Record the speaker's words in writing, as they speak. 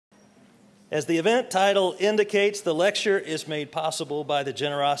As the event title indicates, the lecture is made possible by the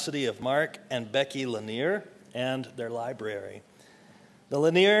generosity of Mark and Becky Lanier and their library. The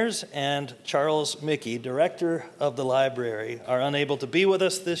Laniers and Charles Mickey, director of the library, are unable to be with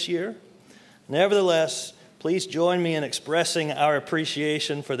us this year. Nevertheless, please join me in expressing our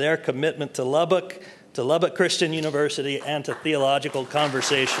appreciation for their commitment to Lubbock Christian University, and to Theological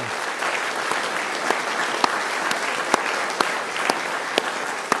Conversation.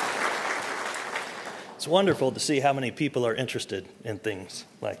 It's wonderful to see how many people are interested in things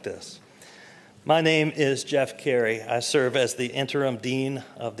like this. My name is Jeff Carey. I serve as the interim dean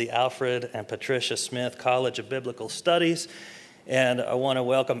of the Alfred and Patricia Smith College of Biblical Studies, and I want to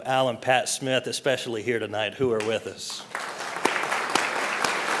welcome Al and Pat Smith, especially here tonight, who are with us.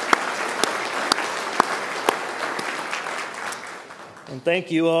 And thank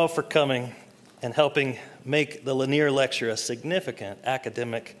you all for coming and helping make the Lanier Lecture a significant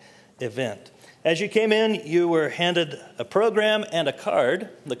academic event. As you came in, you were handed a program and a card.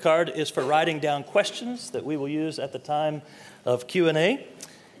 The card is for writing down questions that we will use at the time of Q&A,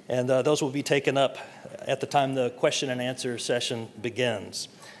 and those will be taken up at the time the question and answer session begins.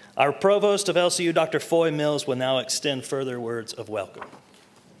 Our provost of LCU, Dr. Foy Mills, will now extend further words of welcome.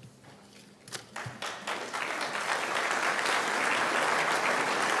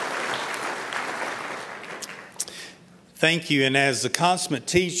 Thank you, and as the consummate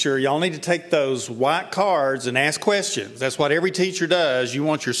teacher, y'all need to take those white cards and ask questions. That's what every teacher does. You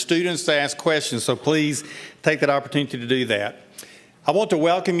want your students to ask questions, so please take that opportunity to do that. I want to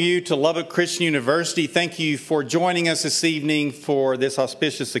welcome you to Lubbock Christian University. Thank you for joining us this evening for this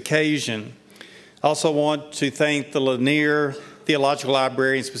auspicious occasion. I also want to thank the Lanier Theological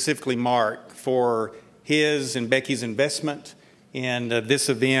Library, and specifically Mark, for his and Becky's investment in this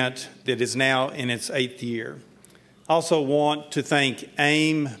event that is now in its 8th year. I also want to thank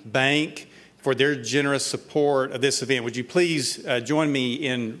AIM Bank for their generous support of this event. Would you please join me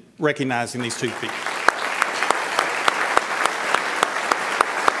in recognizing these two people?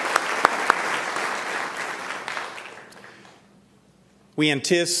 We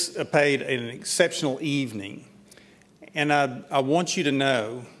anticipate an exceptional evening, and I want you to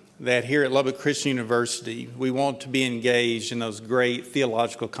know that here at Lubbock Christian University, we want to be engaged in those great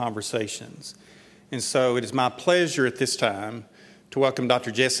theological conversations. And so it is my pleasure at this time to welcome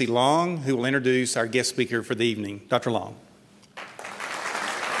Dr. Jesse Long, who will introduce our guest speaker for the evening. Dr. Long.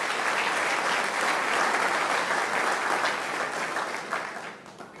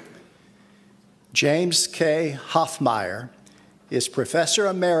 James K. Hoffmeier is Professor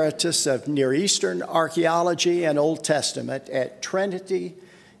Emeritus of Near Eastern Archaeology and Old Testament at Trinity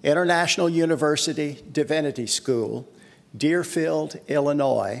International University Divinity School, Deerfield,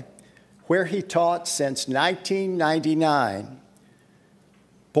 Illinois, where he taught since 1999.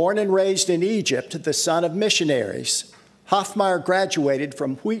 Born and raised in Egypt, the son of missionaries, Hoffmeier graduated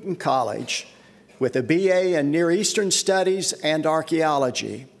from Wheaton College with a BA in Near Eastern Studies and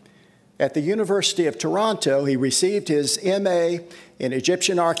Archaeology. At the University of Toronto, he received his MA in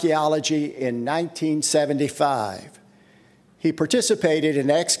Egyptian Archaeology in 1975. He participated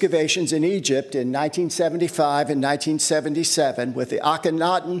in excavations in Egypt in 1975 and 1977 with the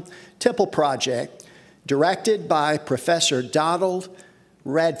Akhenaten Temple Project, directed by Professor Donald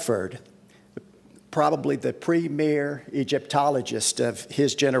Redford, probably the premier Egyptologist of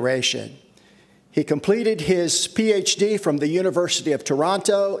his generation. He completed his PhD from the University of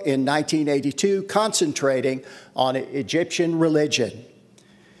Toronto in 1982, concentrating on Egyptian religion.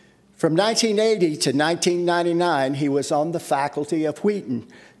 From 1980 to 1999, he was on the faculty of Wheaton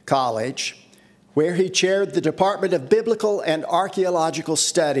College, where he chaired the Department of Biblical and Archaeological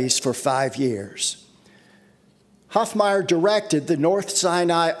Studies for 5 years. Hoffmeier directed the North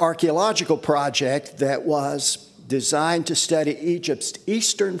Sinai Archaeological Project that was designed to study Egypt's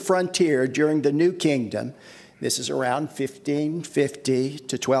eastern frontier during the New Kingdom. This is around 1550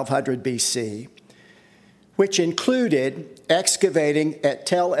 to 1200 BC, which included excavating at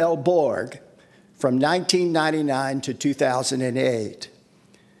Tel El Borg from 1999 to 2008.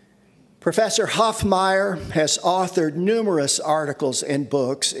 Professor Hoffmeier has authored numerous articles and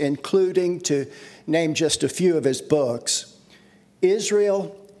books, including, to name just a few of his books,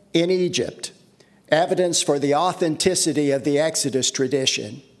 Israel in Egypt, Evidence for the Authenticity of the Exodus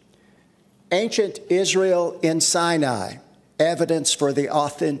Tradition, Ancient Israel in Sinai, Evidence for the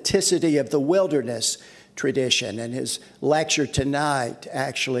Authenticity of the Wilderness Tradition, and his lecture tonight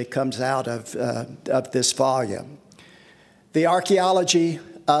actually comes out of this volume. The Archaeology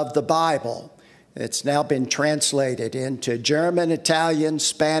of the Bible. It's now been translated into German, Italian,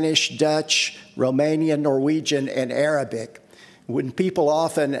 Spanish, Dutch, Romanian, Norwegian, and Arabic, When people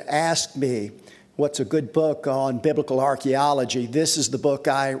often ask me, what's a good book on biblical archaeology, this is the book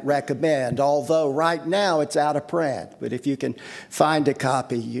I recommend, although right now it's out of print. But if you can find a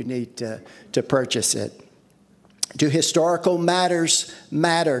copy, you need to purchase it. Do historical matters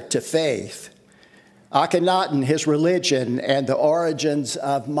matter to faith? Akhenaten, his religion, and the origins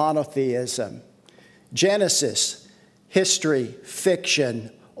of monotheism. Genesis, history,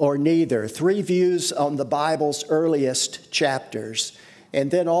 fiction, or neither. 3 views on the Bible's earliest chapters. And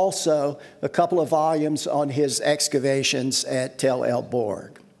then also a couple of volumes on his excavations at Tel El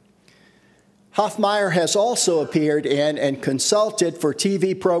Borg. Hoffmeier has also appeared in and consulted for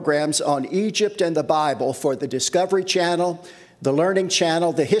TV programs on Egypt and the Bible for the Discovery Channel, the Learning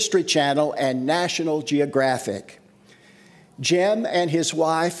Channel, the History Channel, and National Geographic. Jim and his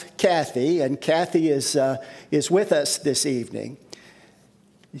wife, Kathy, and Kathy is with us this evening.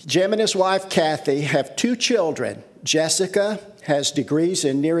 Jim and his wife, Kathy, have 2 children. Jessica has degrees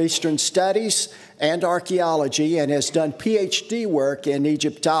in Near Eastern Studies and archaeology and has done PhD work in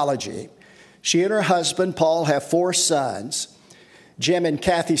Egyptology. She and her husband, Paul, have 4 sons. Jim and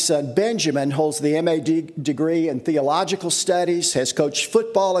Kathy's son, Benjamin, holds the MA degree in Theological Studies, has coached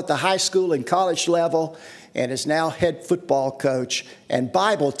football at the high school and college level, and is now head football coach and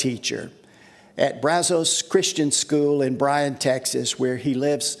Bible teacher at Brazos Christian School in Bryan, Texas, where he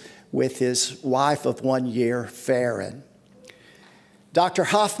lives with his wife of 1 year, Farron. Dr.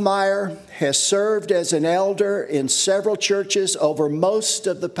 Hoffmeier has served as an elder in several churches over most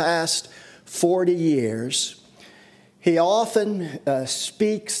of the past 40 years. He often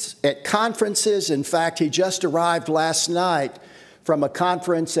speaks at conferences. In fact, he just arrived last night from a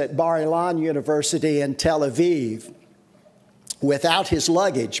conference at Bar Ilan University in Tel Aviv, without his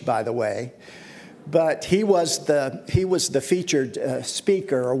luggage, by the way. But he was the featured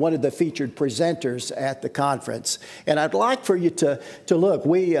speaker, or one of the featured presenters at the conference. And I'd like for you to look.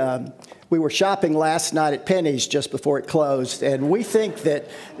 We were shopping last night at Penny's just before it closed, and we think that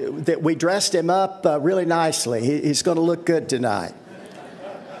we dressed him up really nicely. He's going to look good tonight.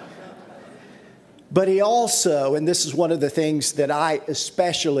 But he also, and this is one of the things that I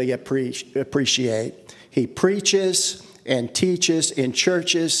especially appreciate, he preaches and teaches in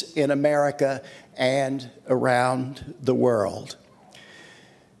churches in America and around the world.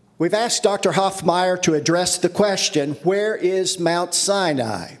 We've asked Dr. Hoffmeier to address the question, where is Mount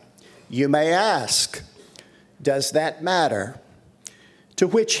Sinai? You may ask, does that matter? To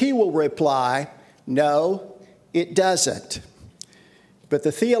which he will reply, no, it doesn't. But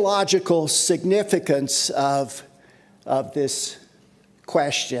the theological significance of this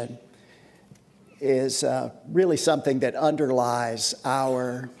question is really something that underlies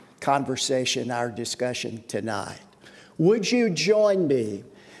our conversation, our discussion tonight. Would you join me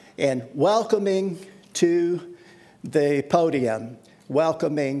in welcoming to the podium,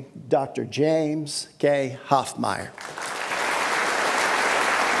 welcoming Dr. James K. Hoffmeier.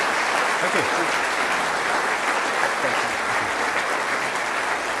 Thank you.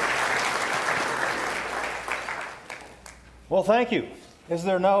 Well, thank you. Is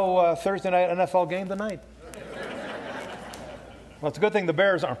there no Thursday night NFL game tonight? Well, it's a good thing the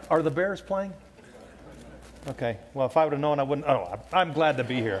Bears are the Bears playing? Okay. Well, if I would have known, I wouldn't. Oh, I'm glad to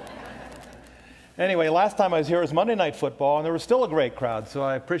be here. Anyway, last time I was here was Monday Night Football, and there was still a great crowd, so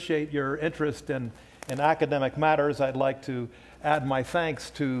I appreciate your interest in academic matters. I'd like to add my thanks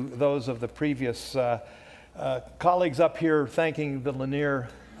to those of the previous colleagues up here, thanking the Lanier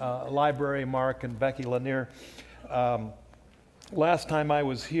Library, Mark and Becky Lanier. Last time I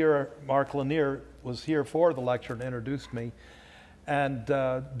was here, Mark Lanier was here for the lecture and introduced me. And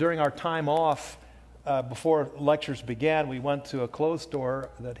during our time off, before lectures began, we went to a clothes store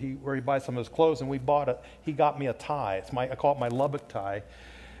where he buys some of his clothes, and we bought it. He got me a tie. I call it my Lubbock tie.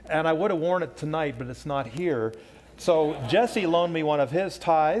 And I would have worn it tonight, but it's not here. So Jesse loaned me one of his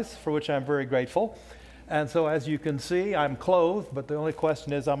ties, for which I'm very grateful. And so as you can see, I'm clothed, but the only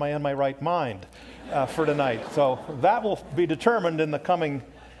question is, am I in my right mind for tonight? So that will be determined in the coming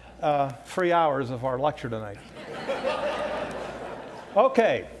 3 hours of our lecture tonight.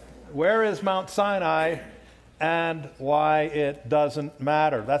 Okay, where is Mount Sinai and why it doesn't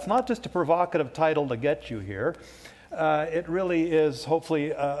matter? That's not just a provocative title to get you here. It really is,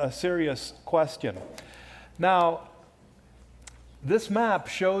 hopefully, a serious question. Now, this map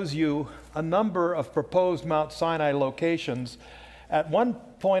shows you a number of proposed Mount Sinai locations. At one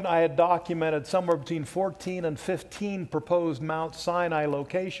point, I had documented somewhere between 14 and 15 proposed Mount Sinai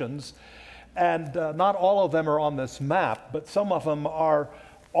locations. And not all of them are on this map, but some of them are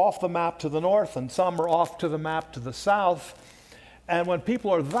off the map to the north, and some are off to the map to the south. And when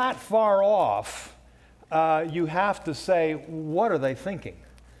people are that far off, you have to say, what are they thinking?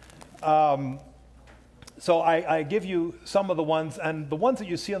 So I give you some of the ones, and the ones that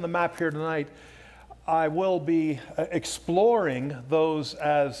you see on the map here tonight, I will be exploring those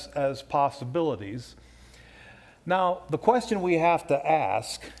as possibilities. Now, the question we have to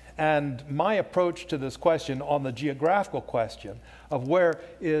ask, and my approach to this question on the geographical question of where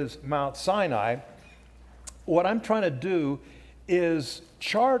is Mount Sinai, what I'm trying to do is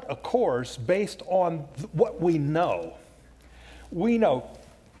chart a course based on what we know. We know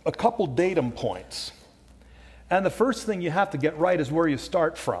a couple datum points. And the first thing you have to get right is where you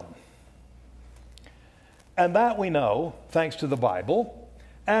start from. And that we know, thanks to the Bible,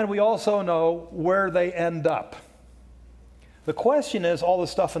 and we also know where they end up. The question is all the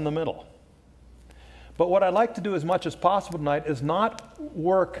stuff in the middle. But what I'd like to do as much as possible tonight is not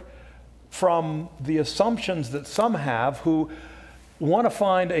work from the assumptions that some have who want to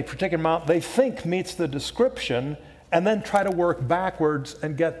find a particular amount they think meets the description and then try to work backwards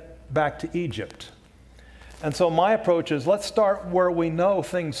and get back to Egypt. And so my approach is let's start where we know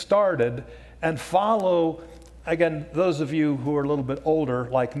things started and follow, again, those of you who are a little bit older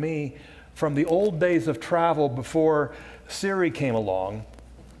like me, from the old days of travel before Siri came along,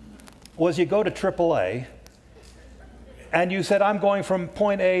 was you go to AAA and you said, I'm going from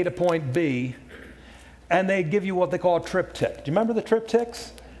point A to point B, and they give you what they call a triptych. Do you remember the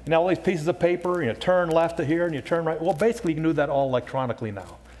triptychs? You know, all these pieces of paper, and you turn left to here, and you turn right. Well, basically, you can do that all electronically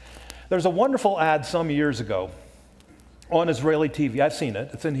now. There's a wonderful ad some years ago on Israeli TV. I've seen it.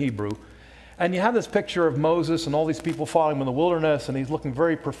 It's in Hebrew. And you have this picture of Moses and all these people following him in the wilderness, and he's looking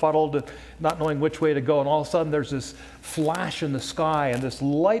very befuddled, not knowing which way to go. And all of a sudden, there's this flash in the sky, and this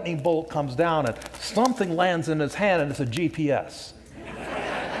lightning bolt comes down, and something lands in his hand, and it's a GPS.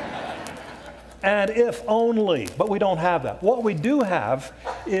 And if only, but we don't have that. What we do have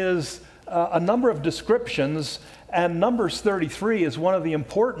is a number of descriptions, and Numbers 33 is one of the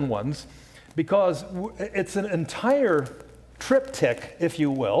important ones because it's an entire triptych, if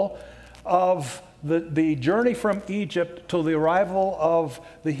you will, of the journey from Egypt to the arrival of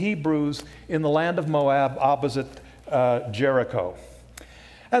the Hebrews in the land of Moab opposite Jericho.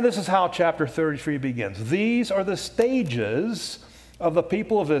 And this is how chapter 33 begins. These are the stages of the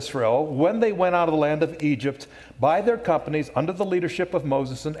people of Israel when they went out of the land of Egypt by their companies under the leadership of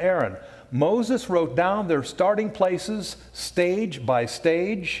Moses and Aaron. Moses wrote down their starting places, stage by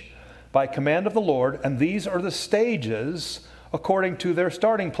stage, by command of the Lord, and these are the stages according to their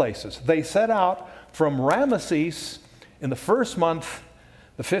starting places. They set out from Ramesses in the first month,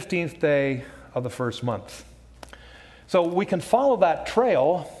 the 15th day of the first month. So we can follow that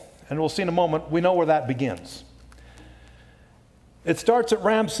trail, and we'll see in a moment, we know where that begins. It starts at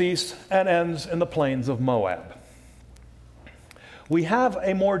Ramesses and ends in the plains of Moab. We have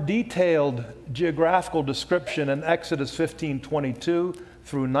a more detailed geographical description in Exodus 15:22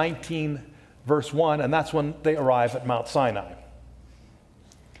 through 19 verse 1, and that's when they arrive at Mount Sinai.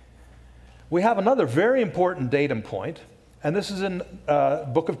 We have another very important datum point, and this is in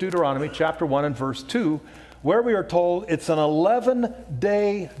book of Deuteronomy, chapter 1 and verse 2, where we are told it's an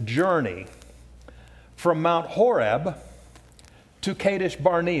 11-day journey from Mount Horeb to Kadesh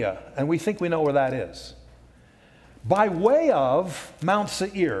Barnea, and we think we know where that is. By way of Mount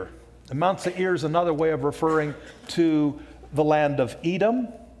Seir. And Mount Seir is another way of referring to the land of Edom,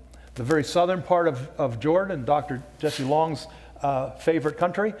 the very southern part of Jordan, Dr. Jesse Long's favorite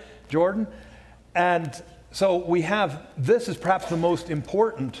country, Jordan. And so we have, this is perhaps the most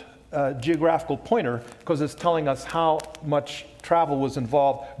important geographical pointer because it's telling us how much travel was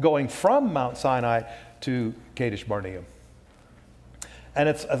involved going from Mount Sinai to Kadesh Barnea. And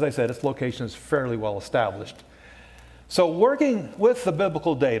it's, as I said, its location is fairly well established. So working with the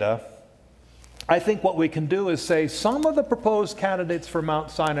biblical data, I think what we can do is say some of the proposed candidates for Mount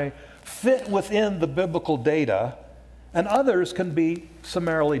Sinai fit within the biblical data, and others can be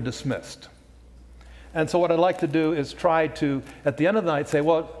summarily dismissed. And so what I'd like to do is try to, at the end of the night, say,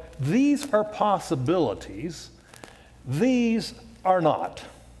 well, these are possibilities, these are not.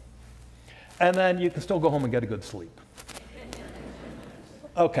 And then you can still go home and get a good sleep.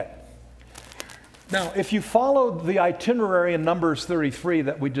 Okay. Now, if you followed the itinerary in Numbers 33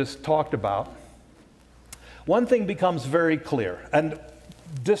 that we just talked about, one thing becomes very clear. And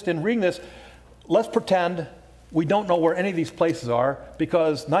just in reading this, let's pretend we don't know where any of these places are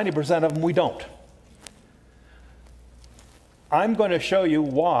because 90% of them we don't. I'm going to show you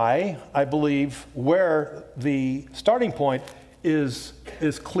why I believe where the starting point is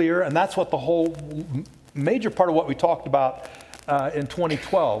clear, and that's what the whole major part of what we talked about in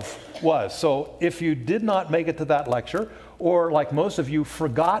 2012 was. So if you did not make it to that lecture, or like most of you,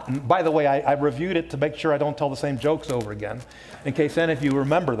 forgotten. By the way, I reviewed it to make sure I don't tell the same jokes over again, in case any of you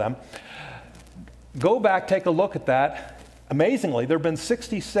remember them. Go back, take a look at that. Amazingly, there have been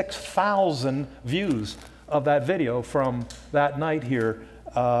 66,000 views of that video from that night here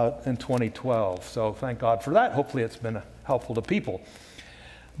in 2012. So thank God for that. Hopefully it's been helpful to people.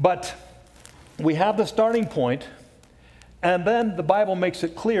 But we have the starting point, and then the Bible makes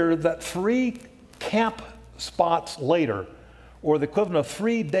it clear that 3 camp spots later, or the equivalent of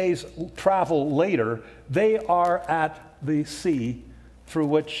 3 days travel later, they are at the sea through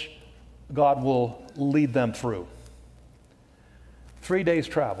which God will lead them through. 3 days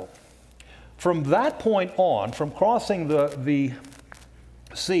travel. From that point on, from crossing the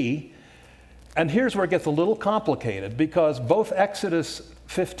sea, and here's where it gets a little complicated, because both Exodus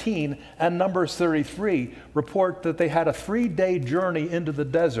 15 and Numbers 33 report that they had a 3-day journey into the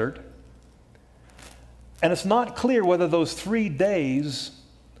desert. And it's not clear whether those 3 days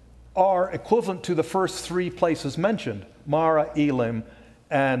are equivalent to the first 3 places mentioned, Mara, Elim,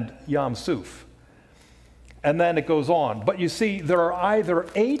 and Yam Suf. And then it goes on. But you see, there are either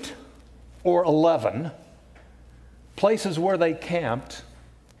 8 or 11 places where they camped,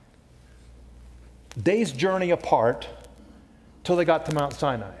 days' journey apart, till they got to Mount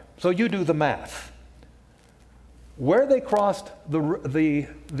Sinai. So you do the math. Where they crossed the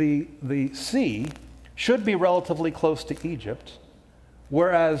sea should be relatively close to Egypt,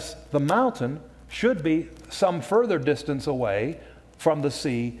 whereas the mountain should be some further distance away from the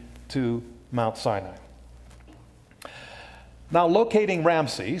sea to Mount Sinai. Now, locating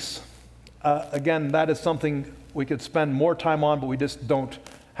Ramses, again, that is something we could spend more time on, but we just don't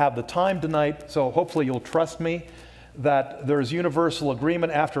have the time tonight, so hopefully you'll trust me that there's universal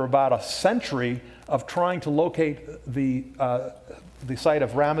agreement after about a century of trying to locate the site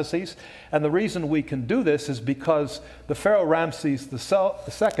of Ramesses. And the reason we can do this is because the Pharaoh Ramses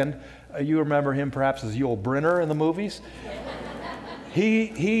II, you remember him perhaps as Yul Brynner in the movies,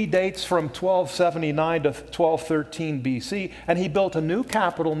 he dates from 1279 to 1213 BC, and he built a new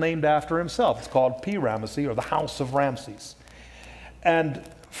capital named after himself. It's called Pi-Ramesses, or the House of Ramses. And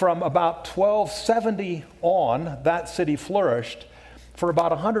from about 1270 on, that city flourished for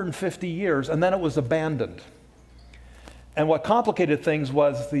about 150 years, and then it was abandoned. And what complicated things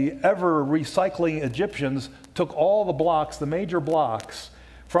was the ever-recycling Egyptians took all the blocks, the major blocks,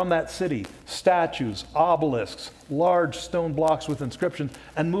 from that city, statues, obelisks, large stone blocks with inscriptions,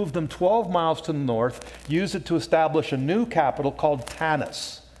 and moved them 12 miles to the north, used it to establish a new capital called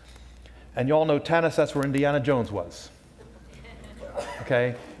Tanis. And you all know Tanis, that's where Indiana Jones was.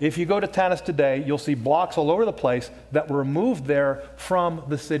 Okay? If you go to Tanis today, you'll see blocks all over the place that were moved there from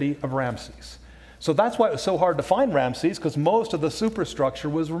the city of Ramses. So that's why it was so hard to find Ramses, because most of the superstructure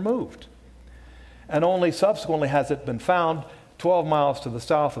was removed. And only subsequently has it been found 12 miles to the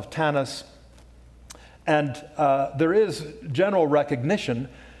south of Tanis. And there is general recognition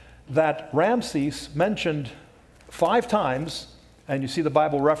that Ramses mentioned 5 times, and you see the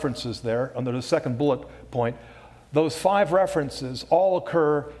Bible references there under the second bullet point. Those 5 references all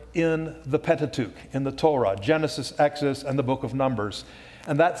occur in the Pentateuch, in the Torah, Genesis, Exodus, and the book of Numbers.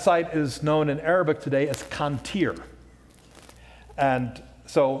 And that site is known in Arabic today as Kantir. And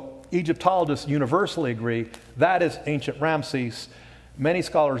so Egyptologists universally agree that is ancient Ramses. Many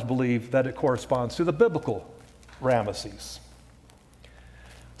scholars believe that it corresponds to the biblical Ramesses.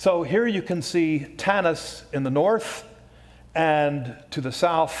 So here you can see Tanis in the north, and to the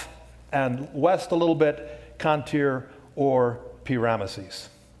south and west a little bit, Kantir or Pi-Ramesses.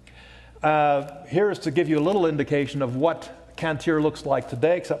 Here's to give you a little indication of what Kantir looks like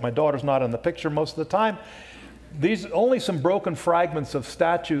today, except my daughter's not in the picture most of the time. These only some broken fragments of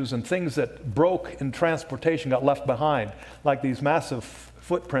statues and things that broke in transportation got left behind, like these massive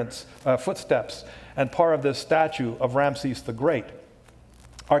footsteps, and part of this statue of Ramses the Great.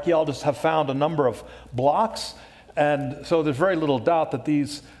 Archaeologists have found a number of blocks, and so there's very little doubt that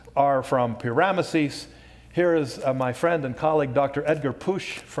these are from Pi-Ramesses. Here is my friend and colleague, Dr. Edgar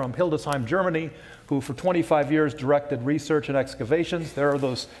Pusch from Hildesheim, Germany, who for 25 years directed research and excavations. There are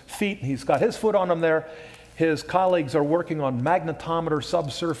those feet. He's got his foot on them there. His colleagues are working on magnetometer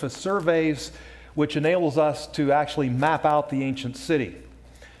subsurface surveys, which enables us to actually map out the ancient city.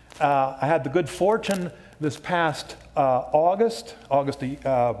 I had the good fortune this past August,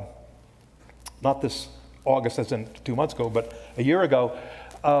 not this August as in 2 months ago, but a year ago,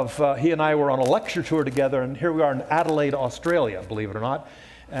 he and I were on a lecture tour together, and here we are in Adelaide, Australia, believe it or not.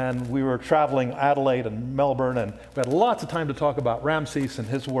 And we were traveling Adelaide and Melbourne, and we had lots of time to talk about Ramses and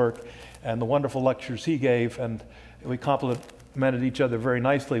his work and the wonderful lectures he gave, and we complemented each other very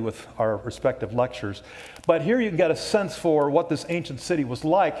nicely with our respective lectures. But here you can get a sense for what this ancient city was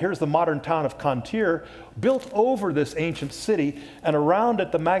like. Here's the modern town of Cantir, built over this ancient city, and around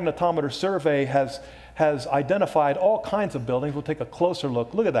it the magnetometer survey has identified all kinds of buildings. We'll take a closer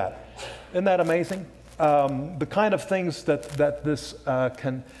look. Look at that. Isn't that amazing? The kind of things that this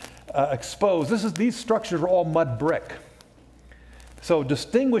can expose. These structures are all mud brick. So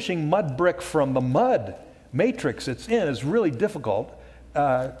distinguishing mud brick from the mud matrix it's in is really difficult,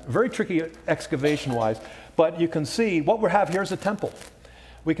 very tricky excavation-wise. But you can see what we have here is a temple.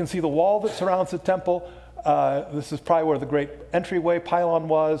 We can see the wall that surrounds the temple. This is probably where the great entryway pylon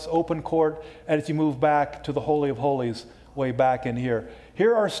was, open court, and as you move back to the Holy of Holies, way back in here.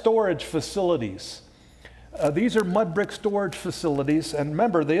 Here are storage facilities. These are mud brick storage facilities, and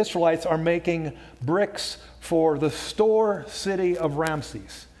remember, the Israelites are making bricks for the store city of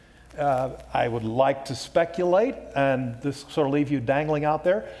Ramses. I would like to speculate, and this sort of leave you dangling out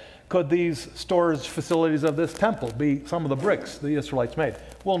there, could these storage facilities of this temple be some of the bricks the Israelites made?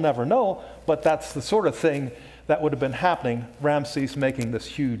 We'll never know, but that's the sort of thing that would have been happening, Ramses making this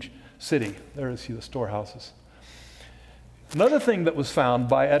huge city. There you see the storehouses. Another thing that was found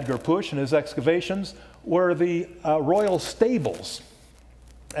by Edgar Pusch in his excavations were the royal stables.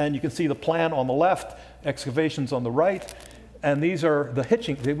 And you can see the plan on the left, excavations on the right. And these are the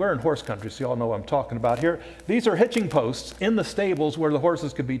hitching, we're in horse country, so you all know what I'm talking about here. These are hitching posts in the stables where the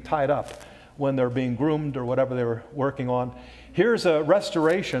horses could be tied up when they're being groomed or whatever they were working on. Here's a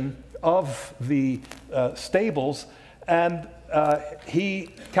restoration of the stables, and he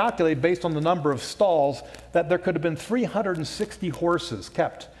calculated, based on the number of stalls, that there could have been 360 horses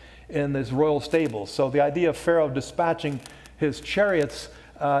kept in these royal stables. So the idea of Pharaoh dispatching his chariots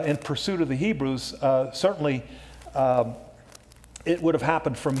in pursuit of the Hebrews, certainly it would have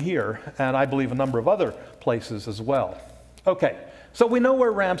happened from here, and I believe a number of other places as well. Okay, so we know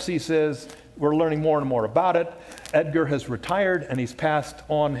where Ramses is. We're learning more and more about it. Edgar has retired, and he's passed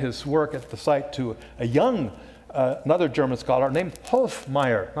on his work at the site to a young, another German scholar named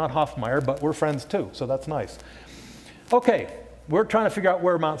Hoffmeier. Not Hoffmeier, but we're friends too, so that's nice. Okay, we're trying to figure out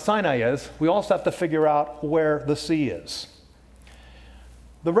where Mount Sinai is. We also have to figure out where the sea is.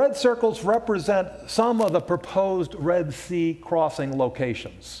 The red circles represent some of the proposed Red Sea crossing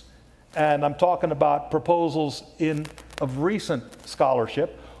locations. And I'm talking about proposals of recent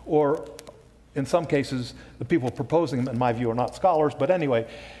scholarship, or in some cases, the people proposing them, in my view, are not scholars. But anyway,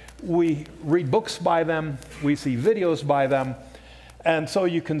 we read books by them, we see videos by them, and so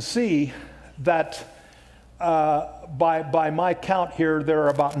you can see that by my count here, there are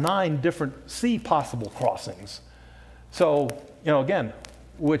about 9 different sea possible crossings. So, you know, again,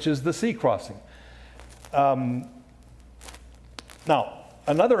 which is the sea crossing. Now,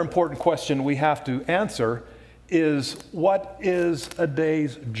 another important question we have to answer is, what is a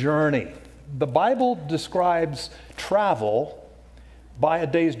day's journey? The Bible describes travel by a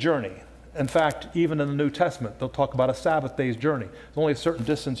day's journey. In fact, even in the New Testament, they'll talk about a Sabbath day's journey. There's only a certain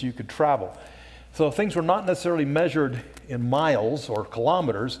distance you could travel. So things were not necessarily measured in miles or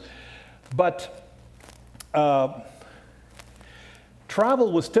kilometers, but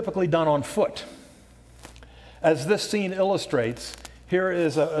travel was typically done on foot. As this scene illustrates, here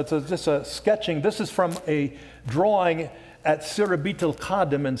is just a sketching. This is from a drawing at Sirabit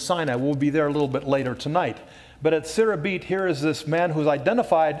al-Qadim in Sinai. We'll be there a little bit later tonight. But at Sirabit, here is this man who's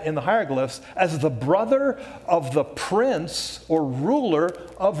identified in the hieroglyphs as the brother of the prince or ruler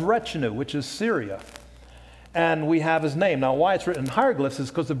of Rechnu, which is Syria. And we have his name. Now, why it's written in hieroglyphs is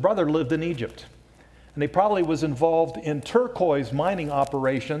because the brother lived in Egypt. And he probably was involved in turquoise mining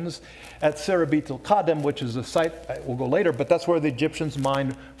operations at Sirabit al-Qadim, which is a site, we'll go later, but that's where the Egyptians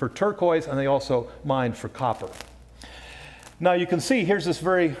mined for turquoise, and they also mined for copper. Now you can see, here's this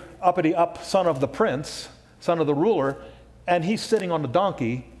very uppity-up son of the prince, son of the ruler, and he's sitting on a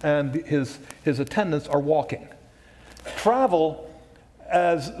donkey, and his attendants are walking. Travel,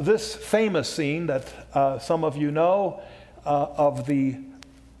 as this famous scene that some of you know of the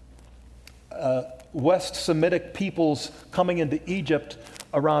West Semitic peoples coming into Egypt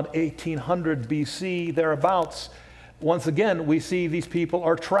around 1800 BC, thereabouts. Once again, we see these people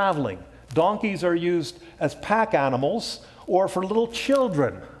are traveling. Donkeys are used as pack animals or for little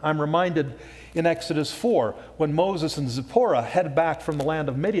children. I'm reminded in Exodus 4, when Moses and Zipporah head back from the land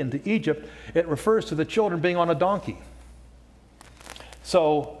of Midian to Egypt, it refers to the children being on a donkey.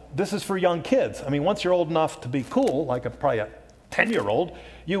 So this is for young kids. I mean, once you're old enough to be cool, like probably a 10-year-old,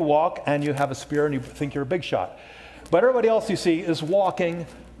 you walk and you have a spear and you think you're a big shot. But everybody else you see is walking.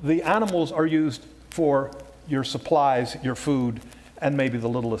 The animals are used for your supplies, your food, and maybe the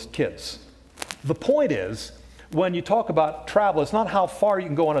littlest kids. The point is, when you talk about travel, it's not how far you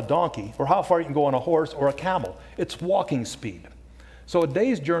can go on a donkey or how far you can go on a horse or a camel. It's walking speed. So a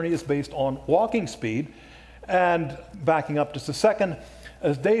day's journey is based on walking speed. And backing up just a second,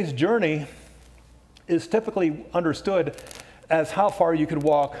 a day's journey is typically understood as how far you could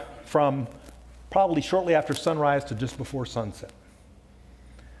walk from probably shortly after sunrise to just before sunset.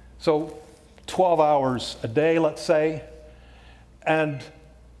 So 12 hours a day, let's say. And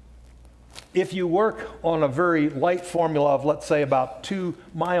if you work on a very light formula of, let's say, about 2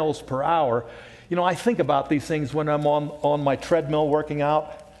 miles per hour, you know, I think about these things when I'm on my treadmill working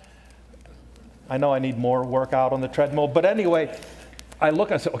out. I know I need more workout on the treadmill, but anyway, I look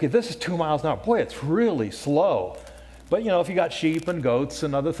and I say, okay, this is 2 miles an hour. Boy, it's really slow. But, you know, if you got sheep and goats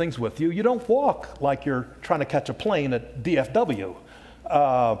and other things with you, you don't walk like you're trying to catch a plane at DFW.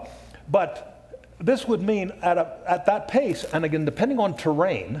 But this would mean at that pace, and again, depending on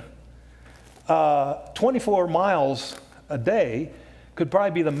terrain, 24 miles a day could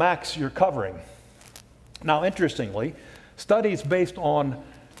probably be the max you're covering. Now, interestingly, studies based on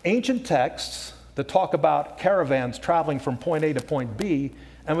ancient texts that talk about caravans traveling from point A to point B,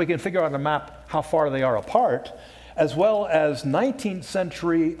 and we can figure out on a map how far they are apart, as well as 19th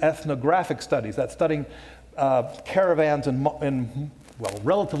century ethnographic studies, that's studying caravans in well,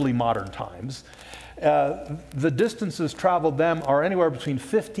 relatively modern times. The distances traveled them are anywhere between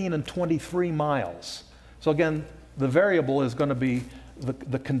 15 and 23 miles. So again, the variable is going to be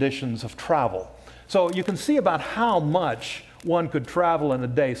the conditions of travel. So you can see about how much one could travel in a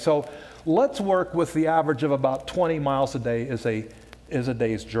day. So let's work with the average of about 20 miles a day is a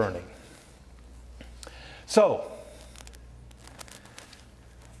day's journey. So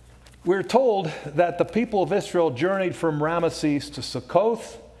we're told that the people of Israel journeyed from Ramesses to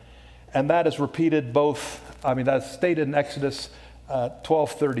Succoth, and that is repeated both, that's stated in Exodus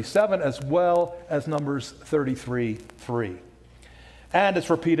 12:37 as well as Numbers 33:3. And it's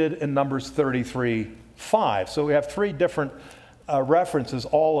repeated in Numbers 33:5. So we have 3 different references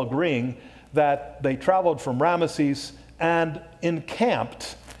all agreeing that they traveled from Ramesses and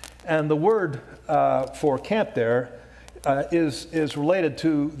encamped. And the word for camp there is related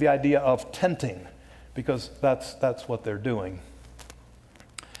to the idea of tenting, because that's what they're doing.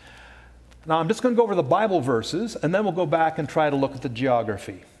 Now, I'm just going to go over the Bible verses, and then we'll go back and try to look at the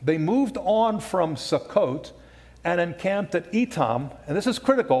geography. They moved on from Succoth and encamped at Etam, and this is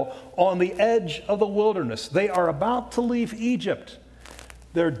critical, on the edge of the wilderness. They are about to leave Egypt.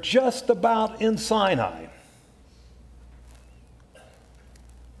 They're just about in Sinai.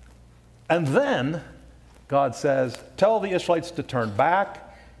 And then God says, tell the Israelites to turn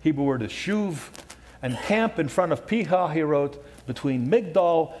back. Hebrew word is shuv, and camp in front of Pihahirot, between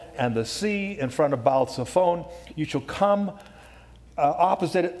Migdal and the sea, in front of Baal Zephon. You shall come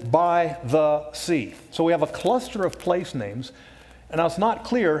opposite it by the sea. So we have a cluster of place names, and now it's not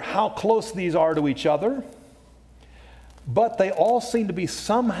clear how close these are to each other, but they all seem to be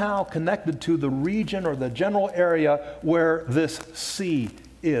somehow connected to the region or the general area where this sea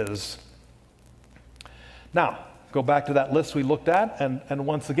is. Now, go back to that list we looked at, and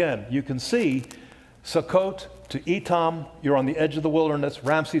once again, you can see Succoth to Etam, you're on the edge of the wilderness,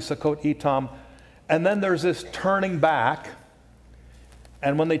 Ramesses, Succoth, Etam, and then there's this turning back,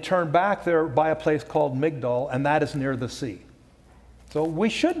 and when they turn back, they're by a place called Migdal, and that is near the sea. So we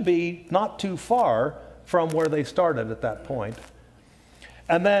should be not too far from where they started at that point.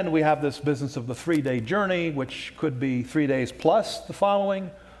 And then we have this business of the 3-day journey, which could be 3 days plus the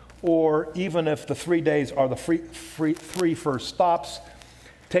following, or even if the 3 days are the 3 first stops,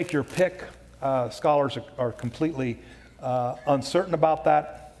 take your pick. Scholars are completely uncertain about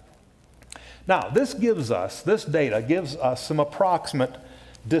that. Now, this data gives us some approximate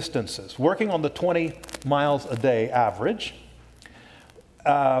distances. Working on the 20 miles a day average,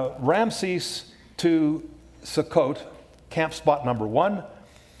 Ramesses to Succoth, camp spot number 1,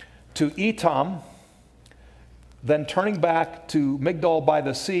 to Etam, then turning back to Migdal by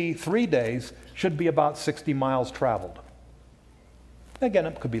the sea, 3 days, should be about 60 miles traveled. Again,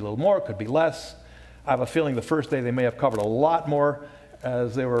 it could be a little more, it could be less. I have a feeling the first day they may have covered a lot more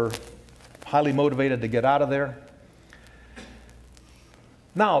as they were highly motivated to get out of there.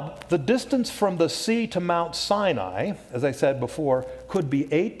 Now, the distance from the sea to Mount Sinai, as I said before, could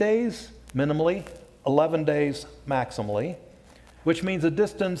be 8 days minimally, 11 days maximally, which means a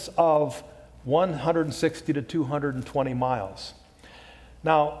distance of 160 to 220 miles.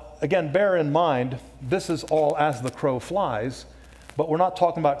 Now, again, bear in mind, this is all as the crow flies, but we're not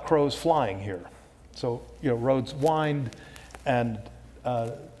talking about crows flying here. So, roads wind, and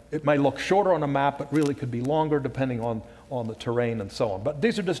it may look shorter on a map, but really could be longer depending on the terrain and so on. But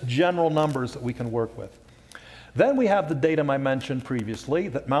these are just general numbers that we can work with. Then we have the datum I mentioned previously,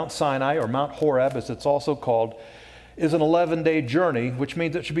 that Mount Sinai, or Mount Horeb as it's also called, is an 11-day journey, which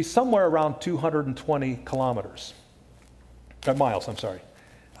means it should be somewhere around 220 kilometers. Miles, I'm sorry.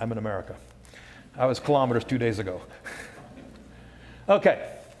 I'm in America. I was kilometers 2 days ago.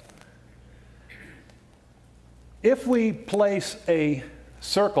 Okay. If we place a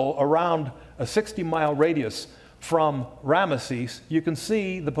circle around a 60-mile radius from Ramesses, you can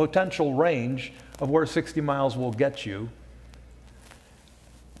see the potential range of where 60 miles will get you.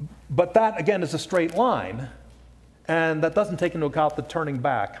 But that, again, is a straight line, and that doesn't take into account the turning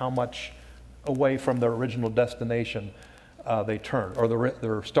back, how much away from their original destination they turn, or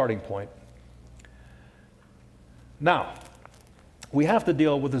their starting point. Now, we have to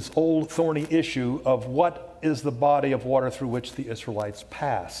deal with this old thorny issue of what is the body of water through which the Israelites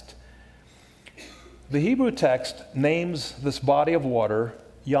passed. The Hebrew text names this body of water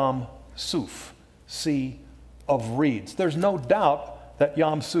Yam Suf, Sea of Reeds. There's no doubt that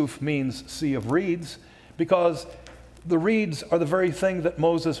Yam Suf means Sea of Reeds, because the reeds are the very thing that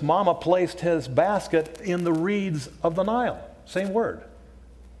Moses' mama placed his basket in, the reeds of the Nile. Same word.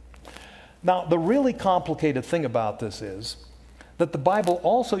 Now, the really complicated thing about this is that the Bible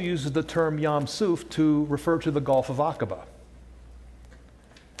also uses the term Yam Suf to refer to the Gulf of Aqaba.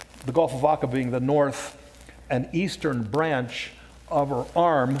 The Gulf of Aqaba being the north and eastern branch of, or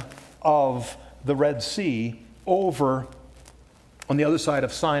arm of, the Red Sea over on the other side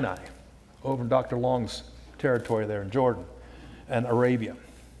of Sinai, over in Dr. Long's territory there in Jordan and Arabia.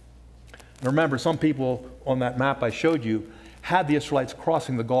 And remember, some people on that map I showed you had the Israelites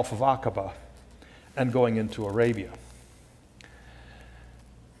crossing the Gulf of Aqaba and going into Arabia.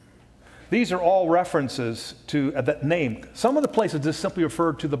 These are all references to that name. Some of the places just simply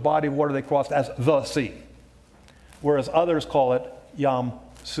refer to the body of water they crossed as the sea, whereas others call it Yam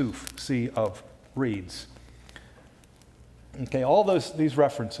Suf, Sea of Reeds. Okay, all these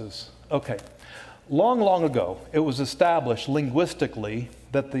references. Okay, long ago, it was established linguistically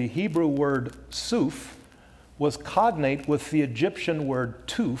that the Hebrew word Suf was cognate with the Egyptian word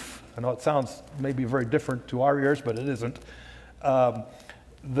tuf. I know it sounds maybe very different to our ears, but it isn't.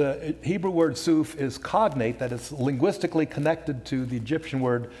 The Hebrew word suf is cognate, that it's linguistically connected to the Egyptian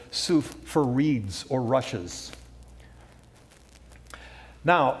word suf for reeds or rushes.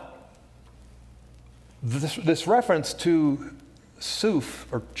 Now, this reference to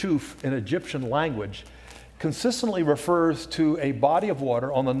suf or chuf in Egyptian language consistently refers to a body of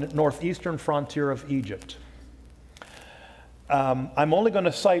water on the northeastern frontier of Egypt. I'm only going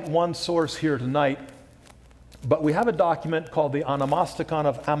to cite one source here tonight, but we have a document called the Onomasticon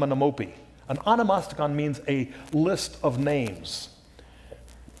of Amenemope. An onomasticon means a list of names.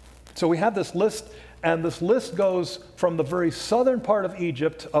 So we have this list, and this list goes from the very southern part of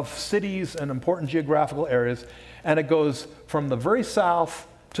Egypt, of cities and important geographical areas, and it goes from the very south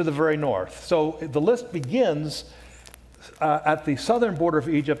to the very north. So the list begins at the southern border of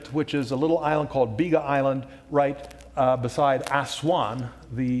Egypt, which is a little island called Biga Island, right beside Aswan,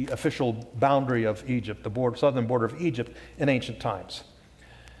 the official boundary of Egypt, the southern border of Egypt in ancient times.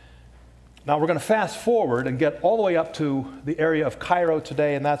 Now we're going to fast forward and get all the way up to the area of Cairo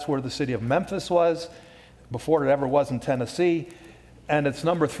today, and that's where the city of Memphis was, before it ever was in Tennessee, and it's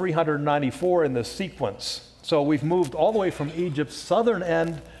number 394 in this sequence. So we've moved all the way from Egypt's southern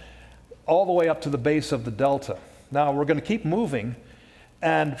end all the way up to the base of the delta. Now we're going to keep moving,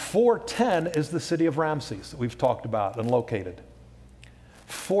 and 410 is the city of Ramses that we've talked about and located.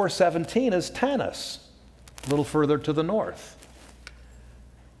 417 is Tanis, a little further to the north.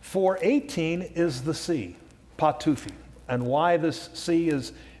 418 is the sea, Patufi. And why this sea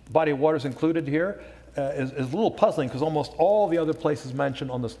is, body of water is included here is a little puzzling, because almost all the other places mentioned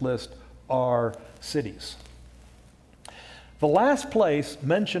on this list are cities. The last place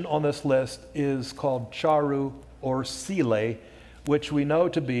mentioned on this list is called Charu or Sile, which we know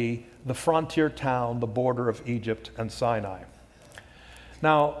to be the frontier town, the border of Egypt and Sinai.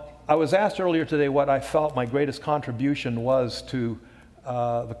 Now, I was asked earlier today what I felt my greatest contribution was to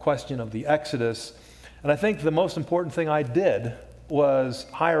the question of the Exodus, and I think the most important thing I did was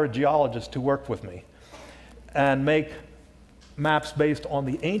hire a geologist to work with me and make maps based on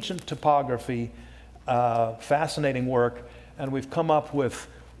the ancient topography, fascinating work, and we've come up with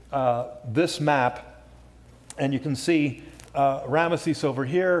this map, and you can see Ramesses over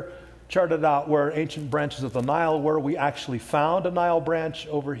here, charted out where ancient branches of the Nile were. We actually found a Nile branch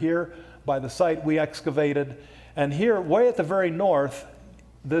over here by the site we excavated. And here, way at the very north,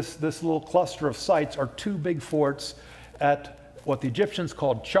 this little cluster of sites are two big forts at what the Egyptians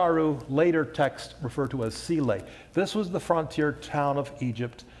called Charu, later texts refer to as Sile. This was the frontier town of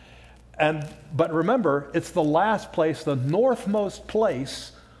Egypt. But remember, it's the last place, the northmost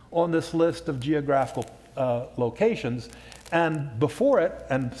place on this list of geographical locations. And before it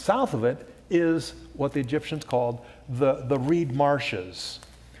and south of it is what the Egyptians called the reed marshes.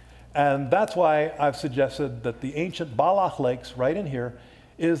 And that's why I've suggested that the ancient Balach Lakes, right in here,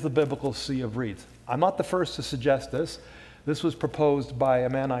 is the biblical Sea of Reeds. I'm not the first to suggest this. This was proposed by a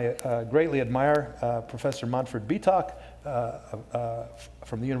man I greatly admire, Professor Manfred Bietak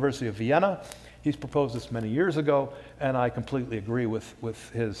from the University of Vienna. He's proposed this many years ago, and I completely agree with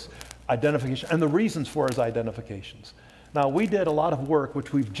his identification and the reasons for his identifications. Now, we did a lot of work,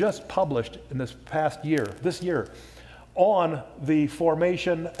 which we've just published in this past year, on the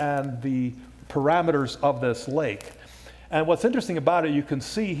formation and the parameters of this lake. And what's interesting about it, you can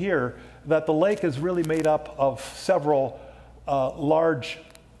see here that the lake is really made up of several large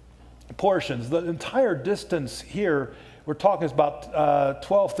portions. The entire distance here, we're talking about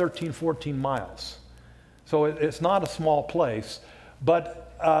 12, 13, 14 miles. So it's not a small place.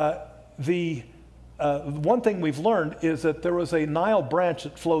 But one thing we've learned is that there was a Nile branch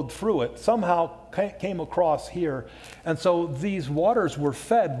that flowed through it, somehow came across here. And so these waters were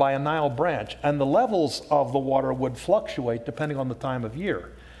fed by a Nile branch, and the levels of the water would fluctuate depending on the time of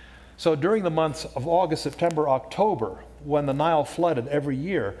year. So during the months of August, September, October, when the Nile flooded every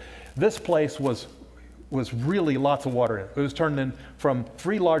year, this place was really lots of water in it. It was turned in from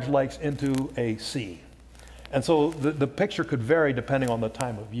 3 large lakes into a sea. And so the picture could vary depending on the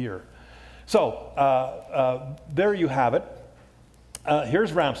time of year. So there you have it.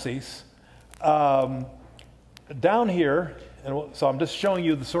 Here's Ramses. Down here, and so I'm just showing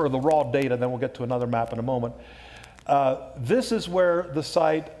you the sort of the raw data, then we'll get to another map in a moment. This is where the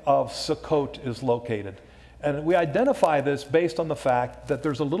site of Sukkot is located. And we identify this based on the fact that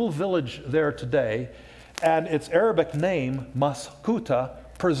there's a little village there today, and its Arabic name, Maskuta,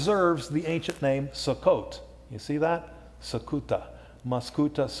 preserves the ancient name Sukkot. You see that? Sukuta,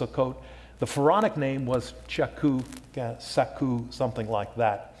 Maskuta, Sukkot. The Pharaonic name was Chaku, Saku, something like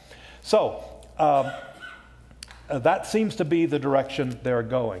that. So that seems to be the direction they're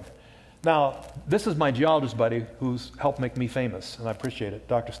going. Now, this is my geologist buddy who's helped make me famous, and I appreciate it,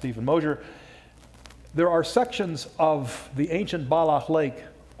 Dr. Stephen Mosier. There are sections of the ancient Balach Lake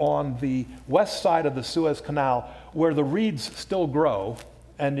on the west side of the Suez Canal where the reeds still grow,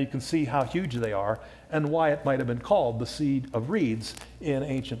 and you can see how huge they are and why it might have been called the Sea of Reeds in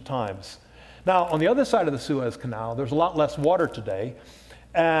ancient times. Now, on the other side of the Suez Canal, there's a lot less water today,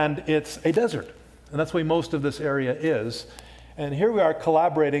 and it's a desert, and that's where most of this area is. And here we are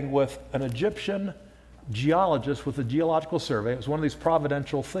collaborating with an Egyptian geologist with the Geological Survey. It was one of these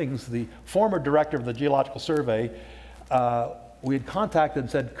providential things. The former director of the Geological Survey, we had contacted and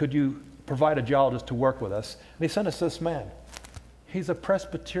said, could you provide a geologist to work with us? And he sent us this man. He's a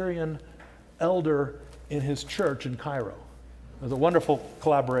Presbyterian elder in his church in Cairo. It was a wonderful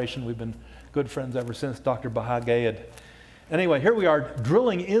collaboration. We've been good friends ever since, Dr. Bahagayed. Anyway, here we are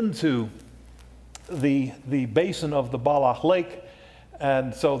drilling into the basin of the Balach Lake,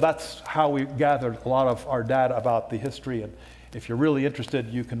 and so that's how we gathered a lot of our data about the history. And if you're really interested,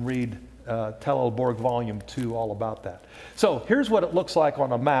 you can read Tel El Borg Volume 2 all about that. So here's what it looks like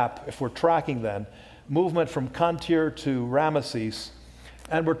on a map if we're tracking then movement from Kantir to Ramesses.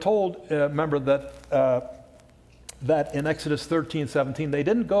 And we're told, remember, that in Exodus 13:17, they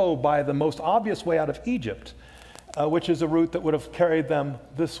didn't go by the most obvious way out of Egypt, which is a route that would have carried them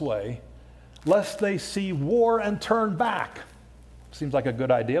this way, lest they see war and turn back. Seems like a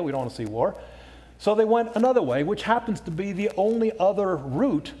good idea. We don't want to see war. So they went another way, which happens to be the only other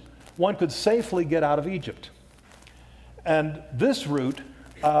route one could safely get out of Egypt. And this route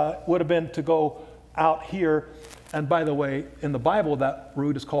would have been to go out here. And by the way, in the Bible, that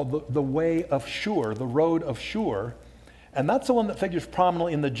route is called the Way of Shur, the Road of Shur. And that's the one that figures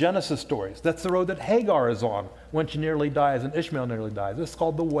prominently in the Genesis stories. That's the road that Hagar is on when she nearly dies and Ishmael nearly dies. This is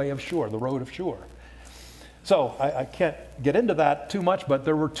called the Way of Shur, the Road of Shur. So I can't get into that too much, but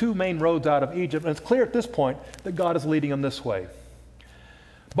there were 2 main roads out of Egypt, and it's clear at this point that God is leading them this way.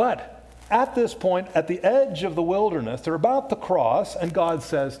 But at this point, at the edge of the wilderness, they're about to cross, and God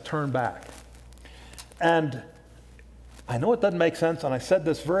says, turn back. And I know it doesn't make sense, and I said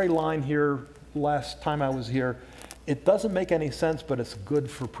this very line here last time I was here. It doesn't make any sense, but it's good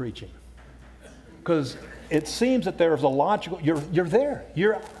for preaching. Because it seems that there is a logical, you're there,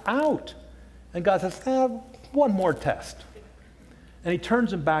 you're out. And God says, one more test. And he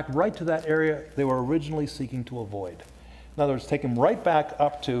turns them back right to that area they were originally seeking to avoid. In other words, take them right back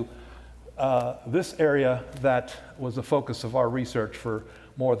up to this area that was the focus of our research for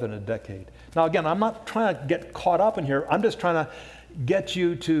more than a decade. Now, again, I'm not trying to get caught up in here. I'm just trying to get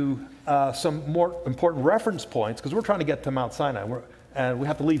you to some more important reference points, because we're trying to get to Mount Sinai, and we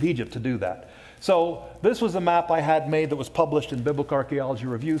have to leave Egypt to do that. So this was a map I had made that was published in Biblical Archaeology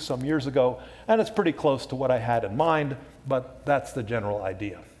Review some years ago, and it's pretty close to what I had in mind, but that's the general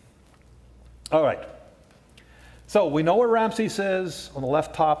idea. All right. So we know where Ramses is on the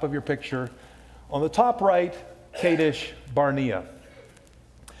left top of your picture. On the top right, Kadesh Barnea.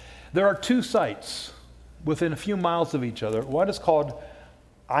 There are two sites within a few miles of each other. One is called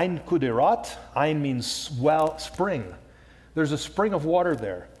Ein Kuderat. Ein means well, spring. There's a spring of water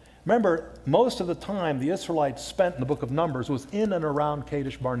there. Remember, most of the time the Israelites spent in the book of Numbers was in and around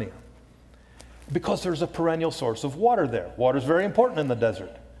Kadesh Barnea, because there's a perennial source of water there. Water is very important in the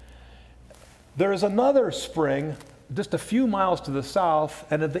desert. There is another spring just a few miles to the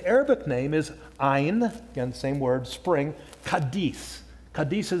south, and the Arabic name is Ain, again, same word, spring, Kadis.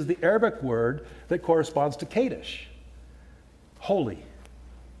 Kadis is the Arabic word that corresponds to Kadesh, holy.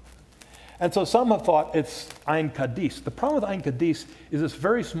 And so some have thought it's Ein Kadis. The problem with Ein Kadis is it's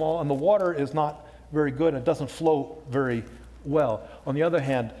very small and the water is not very good and it doesn't flow very well. On the other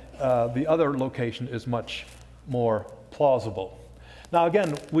hand, the other location is much more plausible. Now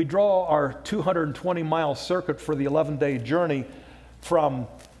again, we draw our 220-mile circuit for the 11-day journey from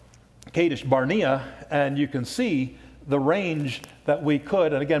Kadesh Barnea, and you can see the range that we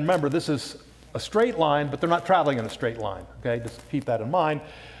could. And again, remember, this is a straight line, but they're not traveling in a straight line. Okay, just keep that in mind.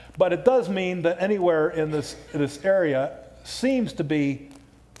 But it does mean that anywhere in this area seems to be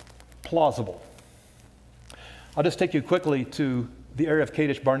plausible. I'll just take you quickly to the area of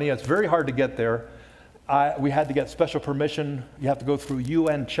Kadesh Barnea. It's very hard to get there. We had to get special permission. You have to go through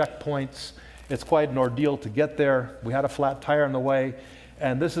UN checkpoints. It's quite an ordeal to get there. We had a flat tire on the way.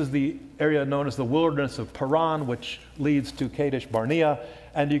 And this is the area known as the wilderness of Paran, which leads to Kadesh Barnea.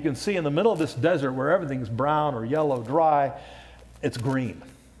 And you can see in the middle of this desert where everything's brown or yellow, dry, it's green.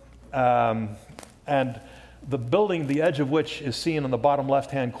 And the building, the edge of which is seen on the bottom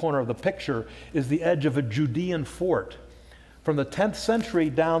left-hand corner of the picture, is the edge of a Judean fort. From the 10th century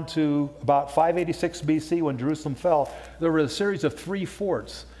down to about 586 BC, when Jerusalem fell, there were a series of 3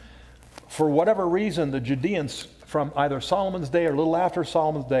 forts. For whatever reason, the Judeans from either Solomon's day or a little after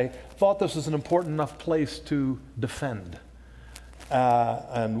Solomon's day thought this was an important enough place to defend.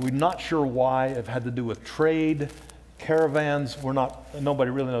 And we're not sure why. It had to do with trade, caravans.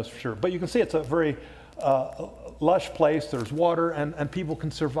 Nobody really knows for sure. But you can see it's a very lush place. There's water, and people can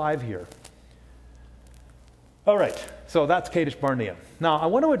survive here. All right, so that's Kadesh Barnea. Now, I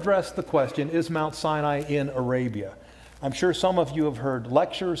want to address the question, is Mount Sinai in Arabia? I'm sure some of you have heard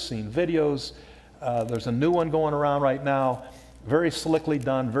lectures, seen videos. There's a new one going around right now, very slickly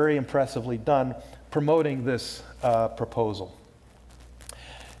done, very impressively done, promoting this proposal.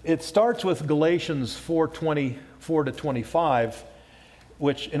 It starts with Galatians 4:24 to 25,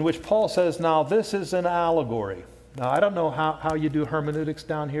 in which Paul says, now this is an allegory. Now, I don't know how you do hermeneutics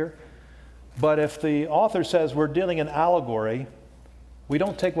down here, but if the author says we're dealing in allegory, we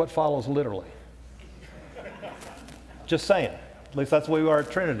don't take what follows literally. Just saying. At least that's the way we are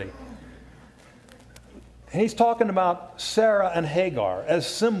at Trinity. And he's talking about Sarah and Hagar as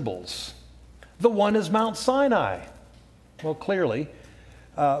symbols. The one is Mount Sinai. Well, clearly,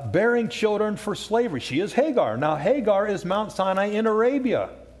 bearing children for slavery. She is Hagar. Now, Hagar is Mount Sinai in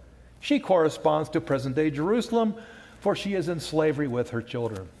Arabia. She corresponds to present-day Jerusalem, for she is in slavery with her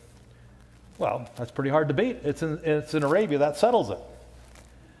children. Well, that's pretty hard to beat. It's in Arabia. That settles it.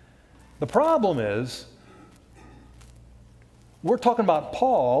 The problem is, we're talking about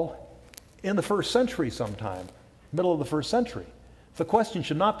Paul in the 1st century sometime, middle of the 1st century. The question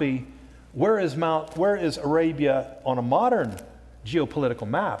should not be, where is Arabia on a modern geopolitical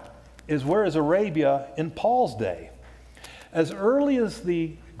map? Where is Arabia in Paul's day? As early as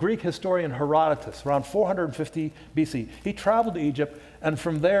the Greek historian Herodotus, around 450 BC, he traveled to Egypt and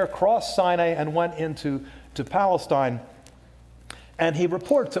from there crossed Sinai and went into Palestine. And he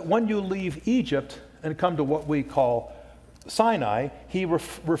reports that when you leave Egypt and come to what we call Sinai, he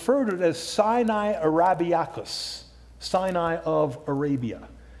referred to it as Sinai Arabiacus, Sinai of Arabia.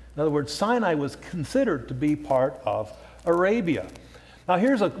 In other words, Sinai was considered to be part of Arabia. Now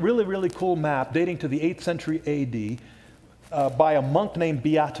here's a really, really cool map dating to the 8th century AD by a monk named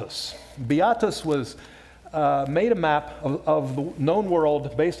Beatus. Beatus made a map of the known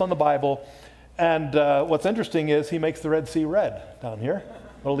world based on the Bible, and what's interesting is he makes the Red Sea red down here,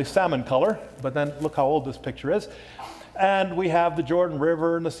 or at least salmon color, but then look how old this picture is. And we have the Jordan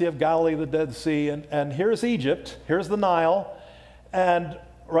River and the Sea of Galilee, the Dead Sea, and here's Egypt, here's the Nile, and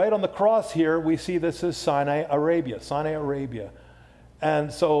right on the cross here we see this is Sinai Arabia.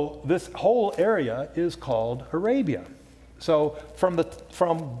 And so this whole area is called Arabia. So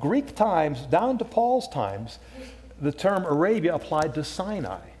from Greek times down to Paul's times, the term Arabia applied to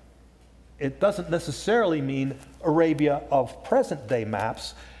Sinai. It doesn't necessarily mean Arabia of present-day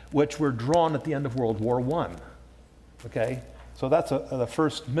maps, which were drawn at the end of World War I. Okay? So that's the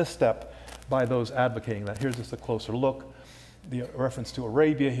first misstep by those advocating that. Here's just a closer look, the reference to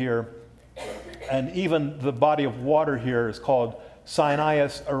Arabia here. And even the body of water here is called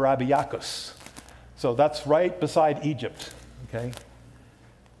Sinaius Arabiacus. So that's right beside Egypt, okay?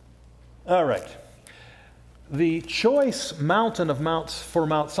 All right. The choice mountain of for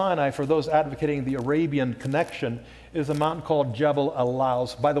Mount Sinai, for those advocating the Arabian connection, is a mountain called Jebel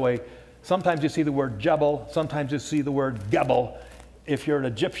al-Laus. By the way, sometimes you see the word Jebel, sometimes you see the word Gebel. If you're an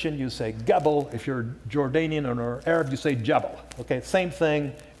Egyptian, you say Gebel. If you're Jordanian or Arab, you say Jebel. Okay, same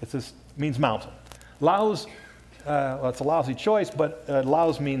thing. It just means mountain. Laus, well, it's a lousy choice, but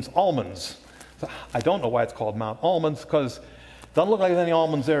Laus means almonds. So I don't know why it's called Mount Almonds, because it doesn't look like there's any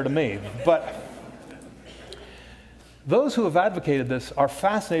almonds there to me. But those who have advocated this are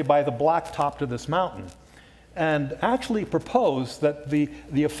fascinated by the black top to this mountain, and actually propose that the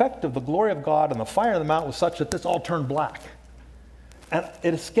effect of the glory of God and the fire of the mountain was such that this all turned black. And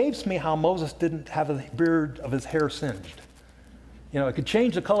it escapes me how Moses didn't have the beard of his hair singed. You know, it could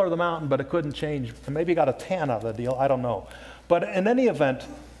change the color of the mountain, but it couldn't change. Maybe he got a tan out of the deal. I don't know. But in any event,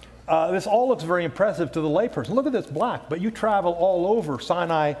 this all looks very impressive to the layperson. Look at this black. But you travel all over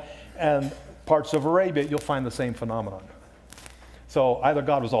Sinai and parts of Arabia, you'll find the same phenomenon. So either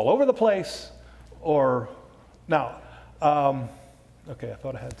God was all over the place, or now, okay, I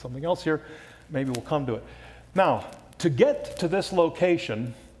thought I had something else here. Maybe we'll come to it. Now, to get to this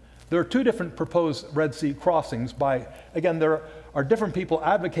location, there are two different proposed Red Sea crossings by, again, there are different people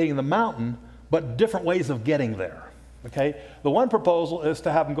advocating the mountain, but different ways of getting there, okay? The one proposal is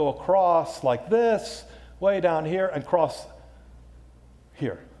to have them go across like this, way down here, and cross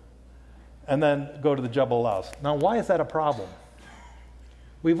here, and then go to the Jebel Laus. Now, why is that a problem?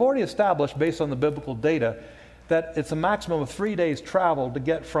 We've already established, based on the biblical data, that it's a maximum of 3 days travel to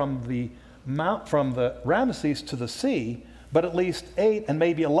get from the Ramesses to the sea, but at least 8 and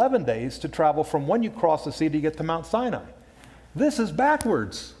maybe 11 days to travel from when you cross the sea to get to Mount Sinai. This is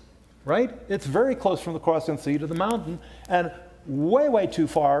backwards, right? It's very close from the crossing sea to the mountain, and way, way too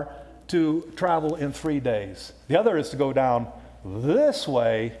far to travel in 3 days. The other is to go down this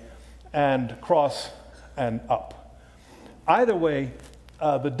way and cross and up. Either way,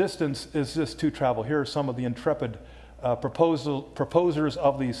 the distance is just too travel. Here are some of the intrepid proposers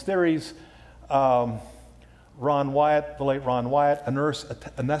of these theories. Ron Wyatt, the late Ron Wyatt, a nurse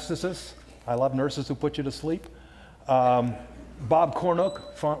anesthetist. I love nurses who put you to sleep. Bob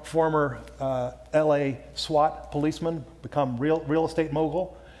Cornuke, former LA SWAT policeman, become real estate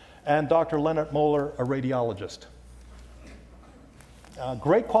mogul. And Dr. Leonard Moeller, a radiologist.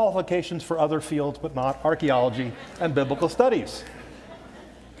 Great qualifications for other fields, but not archaeology and biblical studies.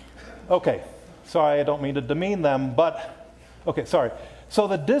 Okay, sorry, I don't mean to demean them, but, okay, sorry. So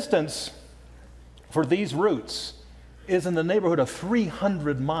the distance for these routes is in the neighborhood of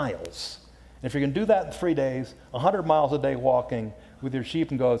 300 miles. And if you can do that in 3 days, 100 miles a day walking with your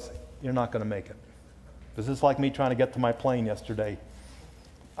sheep and goats, you're not going to make it. This is like me trying to get to my plane yesterday.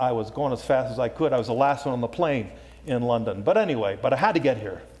 I was going as fast as I could. I was the last one on the plane in London. But anyway, I had to get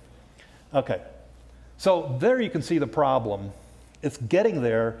here. Okay, so there you can see the problem. It's getting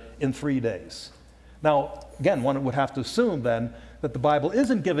there in 3 days. Now, again, one would have to assume then that the Bible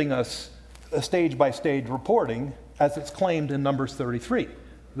isn't giving us a stage-by-stage reporting as it's claimed in Numbers 33.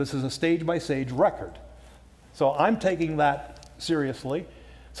 This is a stage-by-stage record. So I'm taking that seriously.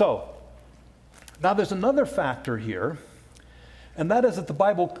 So now there's another factor here, and that is that the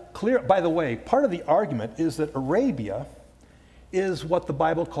Bible by the way, part of the argument is that Arabia is what the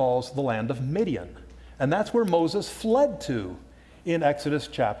Bible calls the land of Midian. And that's where Moses fled to in Exodus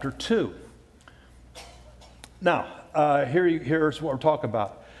chapter 2. Now, here's what we're talking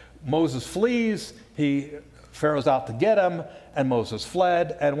about. Moses flees, Pharaoh's out to get him, and Moses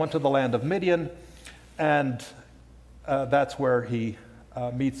fled and went to the land of Midian, and that's where he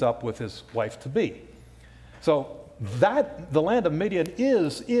meets up with his wife-to-be. So the land of Midian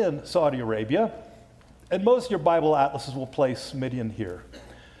is in Saudi Arabia, and most of your Bible atlases will place Midian here.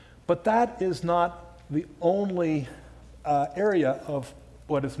 But that is not the only area of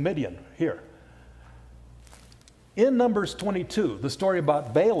what is Midian here. In Numbers 22, the story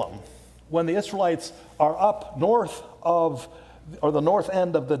about Balaam, when the Israelites are up north of, or the north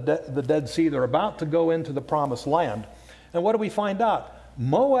end of the Dead Sea, they're about to go into the Promised Land. And what do we find out?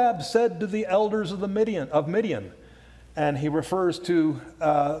 Moab said to the elders of Midian, and he refers to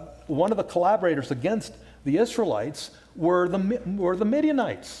one of the collaborators against the Israelites were the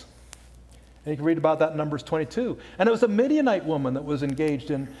Midianites. And you can read about that in Numbers 22. And it was a Midianite woman that was engaged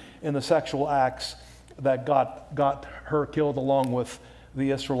in the sexual acts that got her killed along with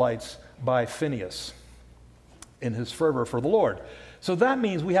the Israelites by Phinehas in his fervor for the Lord. So that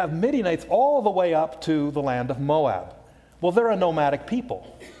means we have Midianites all the way up to the land of Moab. Well, they're a nomadic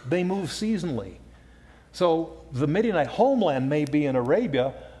people. They move seasonally. So the Midianite homeland may be in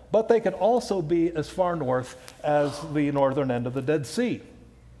Arabia, but they could also be as far north as the northern end of the Dead Sea.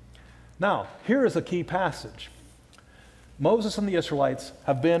 Now, here is a key passage. Moses and the Israelites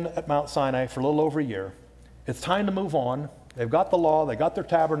have been at Mount Sinai for a little over a year. It's time to move on. They've got the law. They got their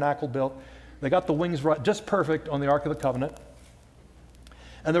tabernacle built. They got the wings right, just perfect on the Ark of the Covenant.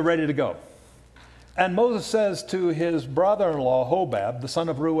 And they're ready to go. And Moses says to his brother-in-law, Hobab, the son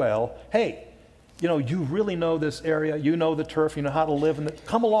of Ruel, hey, you really know this area. You know the turf. You know how to live in it.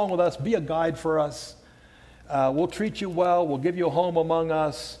 Come along with us. Be a guide for us. We'll treat you well. We'll give you a home among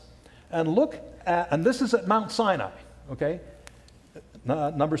us. And look at, and this is at Mount Sinai, okay?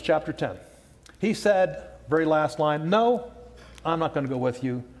 Numbers chapter 10. He said, very last line, no, I'm not going to go with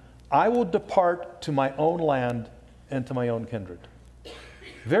you. I will depart to my own land and to my own kindred.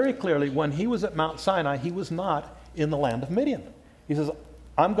 Very clearly, when he was at Mount Sinai, he was not in the land of Midian. He says,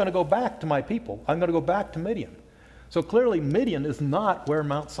 I'm going to go back to my people. I'm going to go back to Midian. So clearly, Midian is not where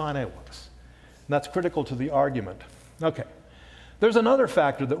Mount Sinai was. And that's critical to the argument. Okay. There's another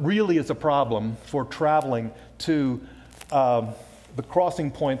factor that really is a problem for traveling to the crossing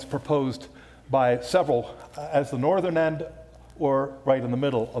points proposed by several as the northern end or right in the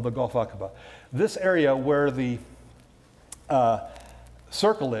middle of the Gulf Aqaba. This area where the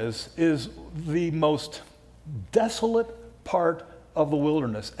circle is the most desolate part of the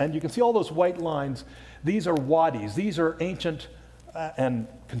wilderness. And you can see all those white lines. These are wadis. These are ancient and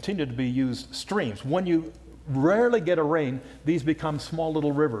continue to be used streams. When you rarely get a rain, these become small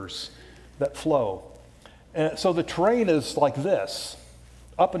little rivers that flow. And so the terrain is like this,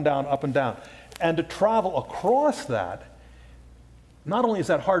 up and down, up and down. And to travel across that, not only is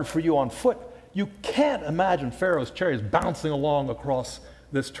that hard for you on foot, you can't imagine Pharaoh's chariots bouncing along across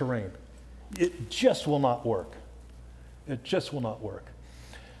this terrain. It just will not work. It just will not work.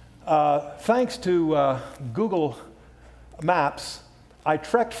 Thanks to Google Maps, I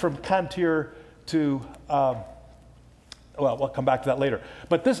trekked from Cantir to, well, we'll come back to that later.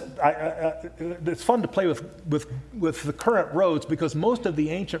 But this, it's fun to play with the current roads because most of the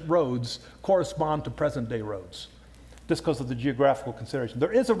ancient roads correspond to present-day roads, just because of the geographical consideration.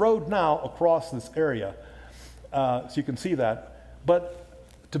 There is a road now across this area, so you can see that. But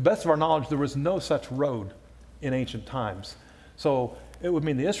to the best of our knowledge, there was no such road in ancient times. So it would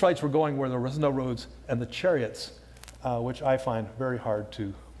mean the Israelites were going where there was no roads, and the chariots, which I find very hard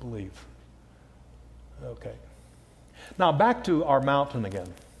to believe. Okay. Now back to our mountain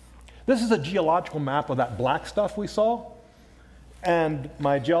again. This is a geological map of that black stuff we saw. And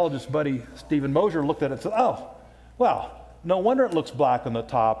my geologist buddy, Stephen Mosier, looked at it and said, oh, well, no wonder it looks black on the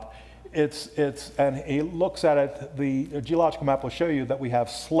top. And he looks at it, the geological map will show you that we have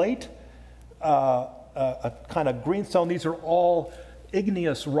slate, a kind of greenstone. These are all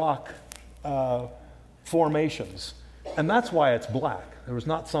igneous rock formations. And that's why it's black. There was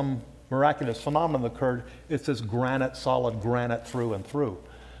not some miraculous phenomenon that occurred. It's this granite, solid granite through and through.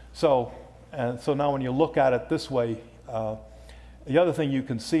 So now when you look at it this way, the other thing you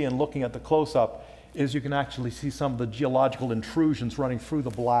can see in looking at the close-up is you can actually see some of the geological intrusions running through the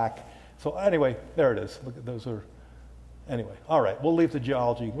black. So anyway, there it is. Look at those are, anyway. All right, we'll leave the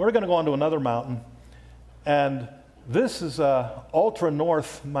geology. We're going to go on to another mountain. And this is ultra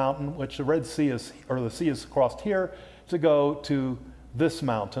north mountain, which the Red Sea is, or the sea is crossed here to go to this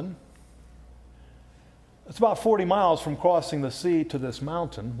mountain. It's about 40 miles from crossing the sea to this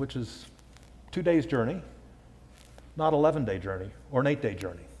mountain, which is 2 days' journey, not 11-day journey or an 8-day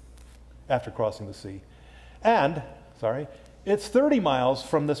journey after crossing the sea. And, it's 30 miles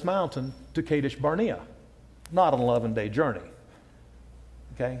from this mountain to Kadesh Barnea, not an 11-day journey.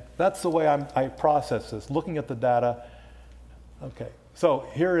 Okay, that's the way I process this, looking at the data. Okay, so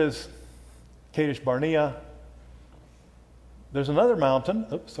here is Kadesh Barnea. There's another mountain.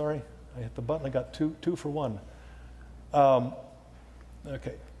 Oops, sorry, I hit the button. I got two for one.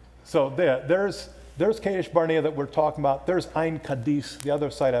 Okay, so there's Kadesh Barnea that we're talking about. There's Ain Kadis, the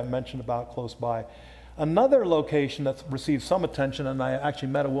other site I mentioned about close by. Another location that's received some attention, and I actually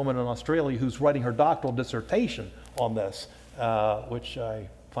met a woman in Australia who's writing her doctoral dissertation on this, which I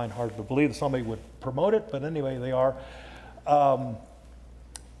find hard to believe that somebody would promote it, but anyway, they are.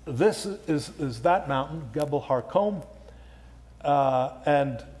 This is that mountain, Gebel Harkom,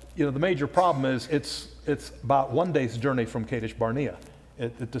 and you know, the major problem is it's about 1 day's journey from Kadesh Barnea.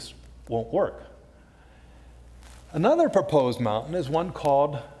 It just won't work. Another proposed mountain is one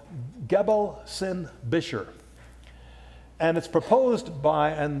called Gebel Sin Bisher. And it's proposed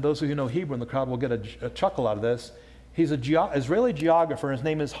by, and those of you who know Hebrew in the crowd will get a chuckle out of this, he's an Israeli geographer, his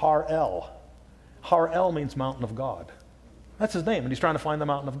name is Har El. Har El means mountain of God. That's his name, and he's trying to find the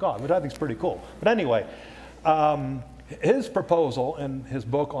mountain of God, which I think is pretty cool. But anyway, his proposal in his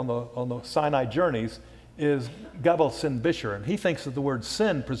book on the Sinai journeys is Gebel Sin Bisher, and he thinks that the word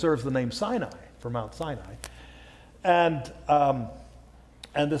sin preserves the name Sinai for Mount Sinai. And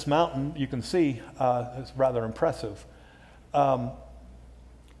this mountain, you can see, is rather impressive. The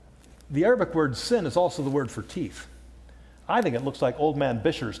Arabic word sin is also the word for teeth. I think it looks like old man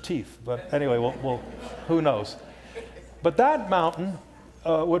Bisher's teeth, but anyway, who knows. But that mountain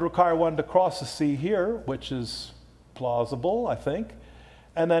would require one to cross the sea here, which is plausible, I think,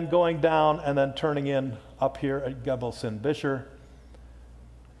 and then going down and then turning in up here at Gebel Sin Bisher,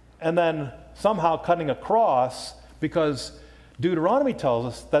 and then somehow cutting across, because Deuteronomy tells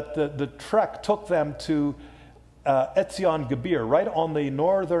us that the trek took them to Etzion Gebir, right on the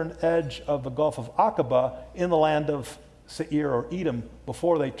northern edge of the Gulf of Aqaba in the land of Seir or Edom,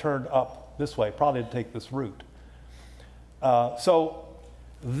 before they turned up this way, probably to take this route. So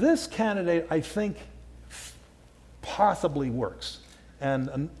this candidate, I think, possibly works.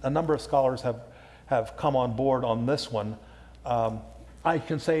 And a number of scholars have come on board on this one. I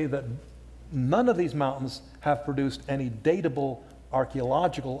can say that none of these mountains have produced any datable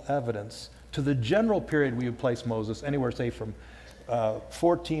archaeological evidence to the general period we would place Moses, anywhere, say, from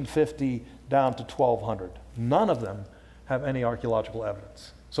 1450 down to 1200. None of them have any archaeological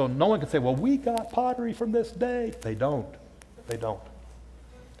evidence. So no one can say, well, we got pottery from this day. They don't. They don't.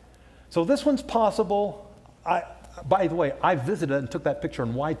 So this one's possible. By the way, I visited and took that picture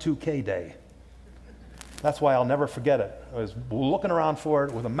on Y2K day. That's why I'll never forget it. I was looking around for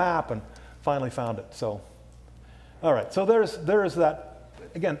it with a map and finally found it. So, all right, so there's that.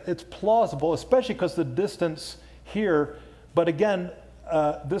 Again, it's plausible, especially because the distance here, but again,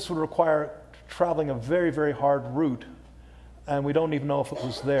 this would require traveling a very, very hard route, and we don't even know if it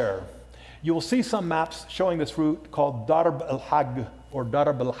was there. You will see some maps showing this route called Darb el-Hag or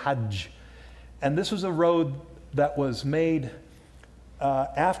Darb el-Hajj, and this was a road that was made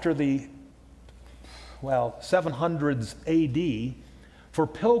after the 700s AD for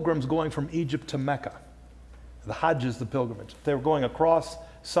pilgrims going from Egypt to Mecca. The Hajj is the pilgrimage. They were going across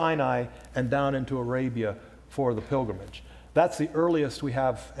Sinai and down into Arabia for the pilgrimage. That's the earliest we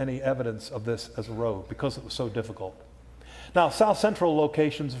have any evidence of this as a road, because it was so difficult. Now, south central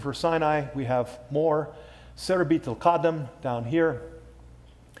locations for Sinai, we have more. Serebit el-Qadam down here.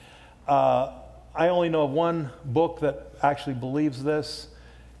 I only know of one book that actually believes this.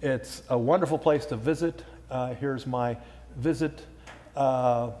 It's a wonderful place to visit. Here's my visit.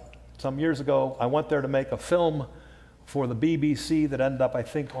 Some years ago, I went there to make a film for the BBC that ended up, I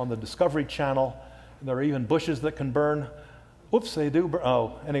think, on the Discovery Channel. There are even bushes that can burn. Whoops, they do burn.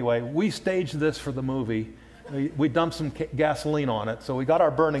 Oh, anyway, we staged this for the movie. We dumped some gasoline on it, so we got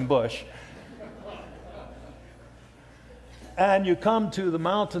our burning bush. And you come to the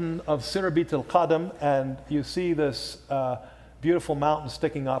mountain of Serebit el-Qadam, and you see this beautiful mountain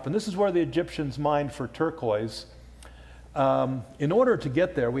sticking up. And this is where the Egyptians mined for turquoise. In order to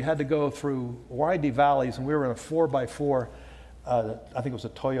get there, we had to go through windy valleys, and we were in a 4x4, I think it was a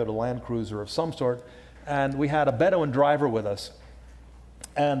Toyota Land Cruiser of some sort, and we had a Bedouin driver with us.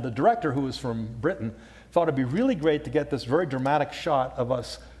 And the director, who was from Britain, thought it'd be really great to get this very dramatic shot of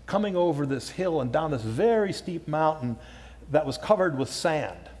us coming over this hill and down this very steep mountain that was covered with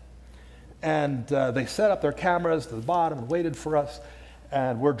sand. And they set up their cameras to the bottom and waited for us,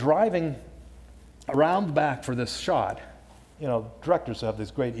 and we're driving around the back for this shot. You know, directors have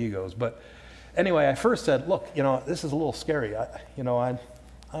these great egos. But anyway, I first said, look, you know, this is a little scary.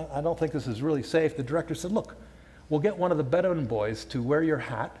 I don't think this is really safe. The director said, look, we'll get one of the Bedouin boys to wear your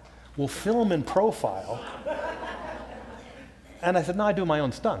hat. We'll film in profile. And I said, no, I do my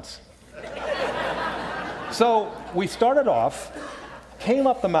own stunts. So we started off, came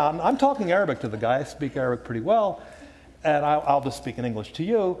up the mountain. I'm talking Arabic to the guy. I speak Arabic pretty well. And I'll just speak in English to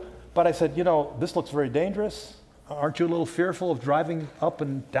you. But I said, you know, this looks very dangerous. Aren't you a little fearful of driving up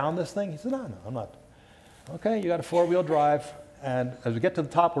and down this thing? He said, no, I'm not. Okay, you got a four-wheel drive. And as we get to the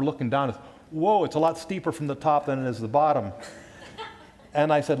top, we're looking down. Whoa, it's a lot steeper from the top than it is the bottom.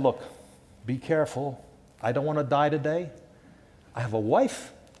 And I said, look, be careful. I don't want to die today. I have a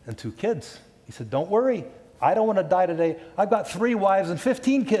wife and 2 kids. He said, don't worry. I don't want to die today. I've got 3 wives and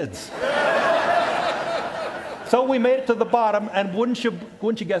 15 kids. So we made it to the bottom, and wouldn't you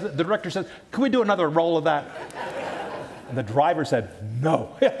guess it, the director says, "Can we do another roll of that?" And the driver said, "No."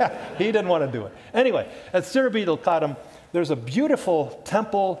 He didn't want to do it. Anyway, at Sirabit al-Qadam, there's a beautiful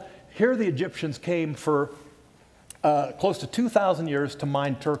temple. Here the Egyptians came for close to 2,000 years to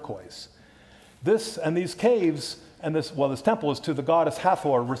mine turquoise. These caves, and this temple is to the goddess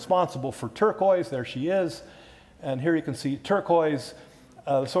Hathor, responsible for turquoise. There she is. And here you can see turquoise,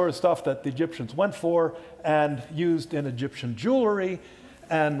 the sort of stuff that the Egyptians went for and used in Egyptian jewelry.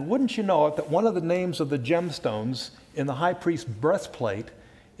 And wouldn't you know it, that one of the names of the gemstones in the high priest's breastplate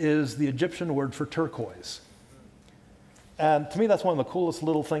is the Egyptian word for turquoise. And to me, that's one of the coolest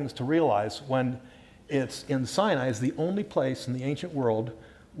little things to realize when it's in Sinai is the only place in the ancient world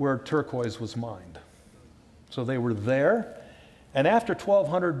where turquoise was mined. So they were there, and after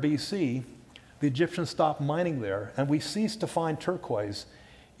 1200 BC, the Egyptians stopped mining there, and we ceased to find turquoise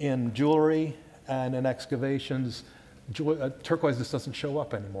in jewelry and in excavations. Turquoise just doesn't show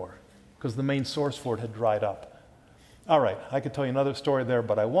up anymore because the main source for it had dried up. All right, I could tell you another story there,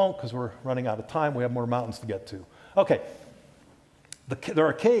 but I won't because we're running out of time. We have more mountains to get to. Okay, there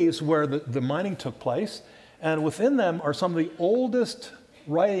are caves where the mining took place, and within them are some of the oldest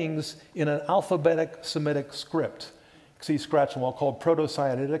writings in an alphabetic Semitic script. You can see scratch and wall called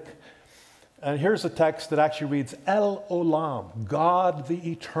Proto-Sinaitic. And here's a text that actually reads El Olam, God the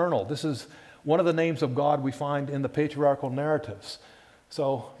Eternal. This is one of the names of God we find in the patriarchal narratives.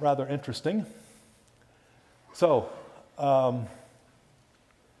 So rather interesting. So that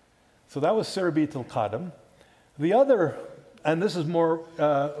was Sirabit al-Qadam. The other, and this is more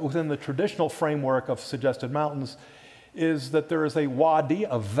within the traditional framework of suggested mountains, is that there is a wadi,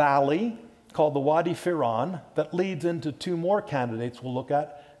 a valley, called the Wadi Firan, that leads into two more candidates we'll look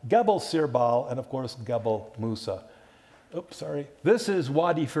at, Gebel Sirbal and, of course, Gebel Musa. Oops, sorry. This is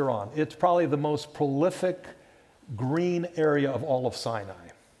Wadi Firan. It's probably the most prolific green area of all of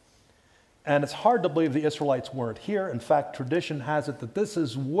Sinai. And it's hard to believe the Israelites weren't here. In fact, tradition has it that this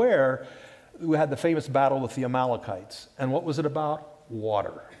is where we had the famous battle with the Amalekites. And what was it about?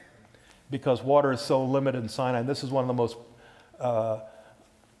 Water. Because water is so limited in Sinai. And this is one of the most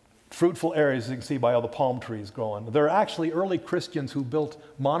fruitful areas, you can see by all the palm trees growing. There are actually early Christians who built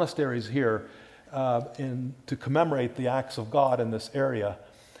monasteries here to commemorate the acts of God in this area.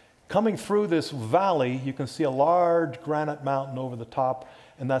 Coming through this valley, you can see a large granite mountain over the top,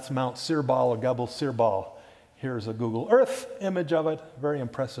 and that's Mount Sirbal or Gebel Sirbal. Here's a Google Earth image of it, very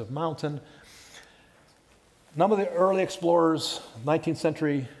impressive mountain. None of the early explorers, 19th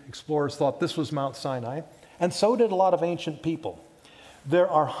century explorers, thought this was Mount Sinai, and so did a lot of ancient people. There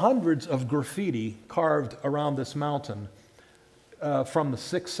are hundreds of graffiti carved around this mountain from the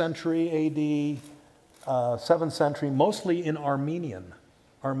 6th century AD, 7th century, mostly in Armenian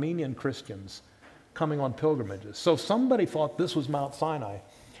Christians coming on pilgrimages. So somebody thought this was Mount Sinai,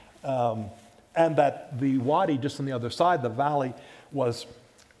 and that the wadi just on the other side, the valley, was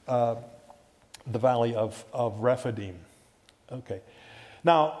the valley of Rephidim. Okay.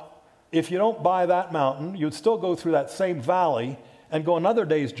 Now, if you don't buy that mountain, you'd still go through that same valley and go another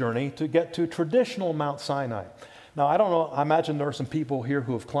day's journey to get to traditional Mount Sinai. Now, I don't know, I imagine there are some people here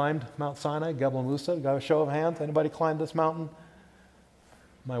who have climbed Mount Sinai, Gebel Musa. Got a show of hands? Anybody climbed this mountain?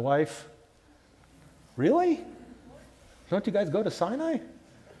 My wife? Really? Don't you guys go to Sinai?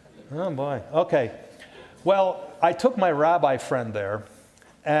 Oh, boy. Okay. Well, I took my rabbi friend there,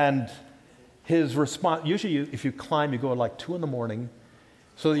 and his response, usually if you climb, you go at like 2 in the morning,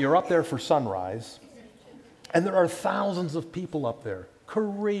 so that you're up there for sunrise. And there are thousands of people up there,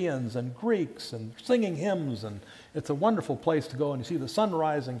 Koreans and Greeks, and singing hymns, and it's a wonderful place to go, and you see the sun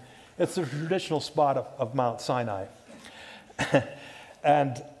rising. It's the traditional spot of Mount Sinai.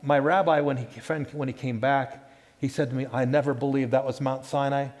 And my rabbi, when he came back, he said to me, "I never believed that was Mount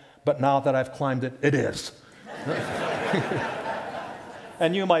Sinai, but now that I've climbed it, it is."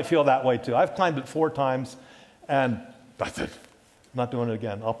 And you might feel that way too. I've climbed it 4 times, and that's it. I'm not doing it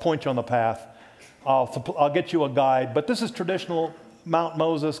again. I'll point you on the path. I'll get you a guide. But this is traditional Mount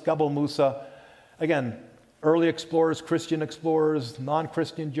Moses, Gebel Musa. Again, early explorers, Christian explorers,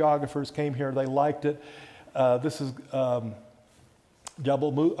 non-Christian geographers came here. They liked it. This is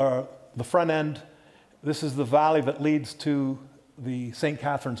Gebel Musa, the front end. This is the valley that leads to the St.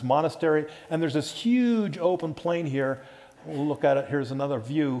 Catherine's Monastery. And there's this huge open plain here. We'll look at it. Here's another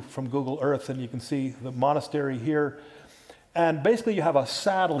view from Google Earth, and you can see the monastery here. And basically you have a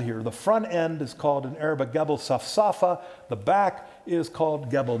saddle here. The front end is called in Arabic Gebel Safsafa. The back is called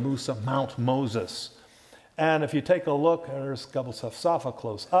Gebel Musa, Mount Moses. And if you take a look, there's Gebel Safsafa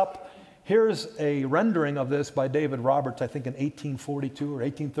close up. Here's a rendering of this by David Roberts, I think in 1842 or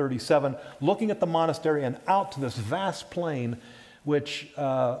 1837, looking at the monastery and out to this vast plain, which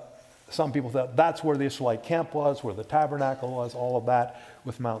some people thought that's where the Israelite camp was, where the tabernacle was, all of that,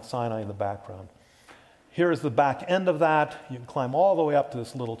 with Mount Sinai in the background. Here's the back end of that. You can climb all the way up to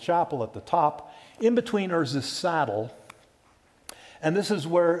this little chapel at the top. In between there's this saddle. And this is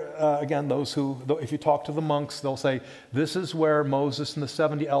where, again, if you talk to the monks, they'll say, this is where Moses and the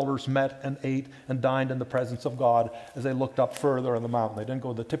 70 elders met and ate and dined in the presence of God as they looked up further on the mountain. They didn't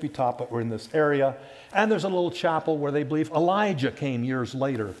go to the tippy top, but were in this area. And there's a little chapel where they believe Elijah came years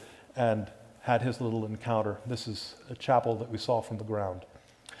later and had his little encounter. This is a chapel that we saw from the ground.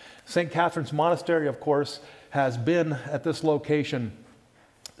 St. Catherine's Monastery, of course, has been at this location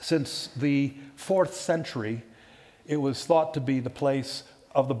since the 4th century. It was thought to be the place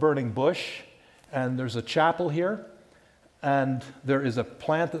of the burning bush, and there's a chapel here, and there is a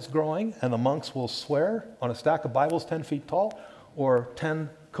plant that's growing, and the monks will swear on a stack of Bibles 10 feet tall, or 10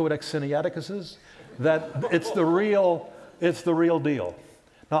 Codex Sinaiticus, that it's the real deal.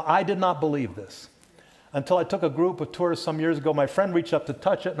 Now, I did not believe this until I took a group of tourists some years ago. My friend reached up to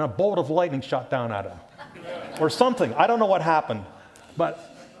touch it, and a bolt of lightning shot down at him, or something. I don't know what happened, but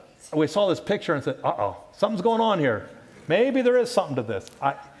we saw this picture and said, uh-oh, something's going on here. Maybe there is something to this.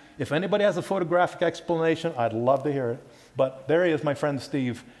 If anybody has a photographic explanation, I'd love to hear it. But there he is, my friend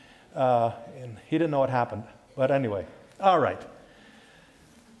Steve, and he didn't know what happened. But anyway, all right.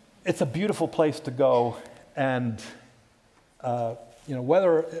 It's a beautiful place to go, and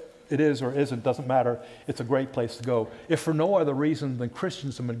whether it is or isn't doesn't matter. It's a great place to go. If for no other reason than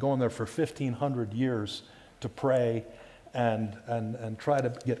Christians have been going there for 1,500 years to pray and try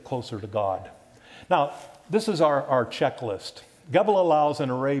to get closer to God. Now, this is our checklist. Gebel allows in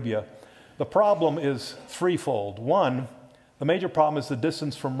Arabia. The problem is threefold. One, the major problem is the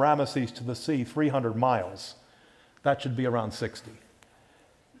distance from Ramesses to the sea, 300 miles. That should be around 60.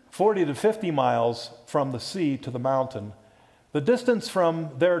 40 to 50 miles from the sea to the mountain. The distance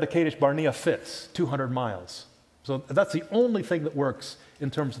from there to Kadesh Barnea fits, 200 miles. So that's the only thing that works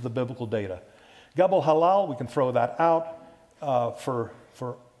in terms of the biblical data. Gebel Halal, we can throw that out for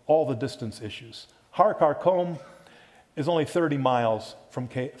all the distance issues. Har Karkom is only 30 miles from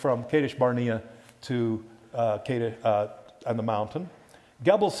Kadesh Barnea to Kadesh and the mountain.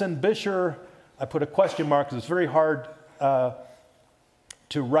 Gebel Sin Bisher, I put a question mark because it's very hard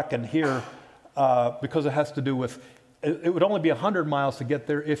to reckon here because it has to do with, it would only be 100 miles to get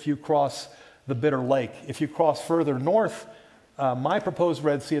there if you cross the Bitter Lake. If you cross further north, my proposed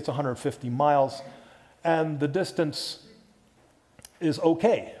Red Sea, it's 150 miles, and the distance is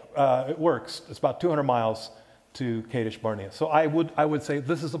okay. It works. It's about 200 miles to Kadesh Barnea. So I would say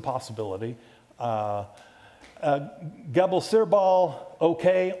this is a possibility. Gebel Sirbal,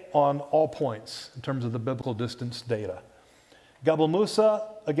 okay on all points in terms of the biblical distance data. Gebel Musa,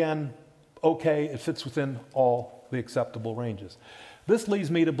 again, okay. It fits within all the acceptable ranges. This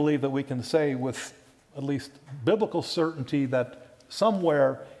leads me to believe that we can say with at least biblical certainty that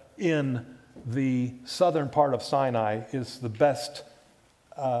somewhere in the southern part of Sinai is the best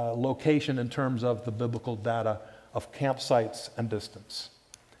location in terms of the biblical data of campsites and distance.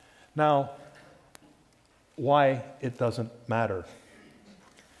 Now, why it doesn't matter.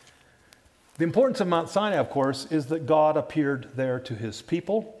 The importance of Mount Sinai, of course, is that God appeared there to his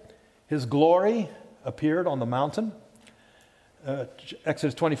people. His glory appeared on the mountain.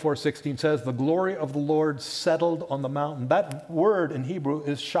 Exodus 24:16 says, the glory of the Lord settled on the mountain. That word in Hebrew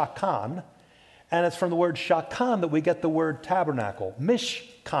is shakan, and it's from the word shakan that we get the word tabernacle,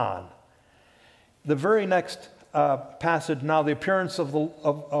 mishkan. The very next passage, now the appearance of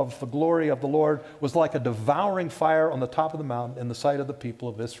the glory of the Lord was like a devouring fire on the top of the mountain in the sight of the people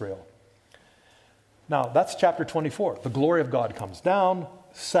of Israel. Now, that's chapter 24. The glory of God comes down,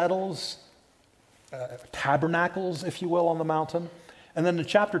 settles, tabernacles, if you will, on the mountain. And then in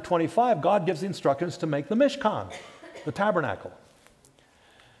chapter 25, God gives the instructions to make the Mishkan, the tabernacle.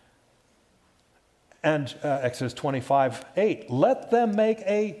 And Exodus 25:8, let them make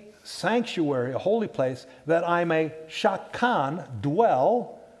a sanctuary, a holy place, that I may shakan,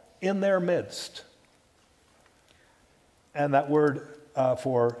 dwell in their midst. And that word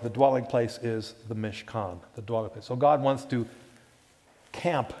for the dwelling place is the Mishkan, the dwelling place. So God wants to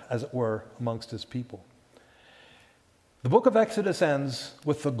camp, as it were, amongst his people. The book of Exodus ends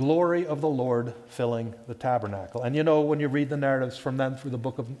with the glory of the Lord filling the tabernacle. And you know, when you read the narratives from then through the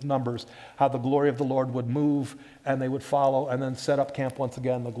book of Numbers, how the glory of the Lord would move and they would follow and then set up camp once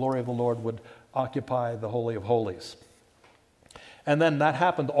again. The glory of the Lord would occupy the Holy of Holies. And then that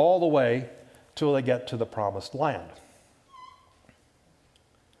happened all the way till they get to the promised land.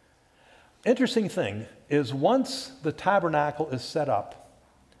 Interesting thing is once the tabernacle is set up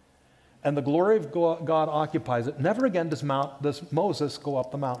and the glory of God occupies it, never again does Moses go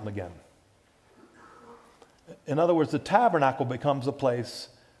up the mountain again. In other words, the tabernacle becomes a place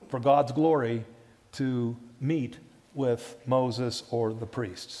for God's glory to meet with Moses or the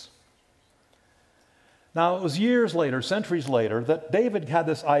priests. Now, it was years later, centuries later, that David had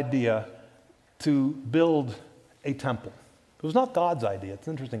this idea to build a temple. It was not God's idea. It's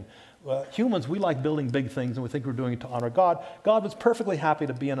interesting. Humans, we like building big things and we think we're doing it to honor God. God was perfectly happy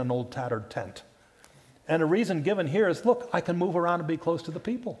to be in an old tattered tent. And a reason given here is, look, I can move around and be close to the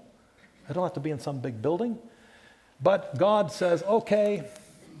people. I don't have to be in some big building. But God says, okay.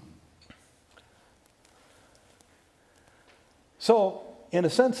 So, in a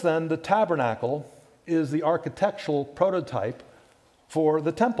sense then, the tabernacle is the architectural prototype for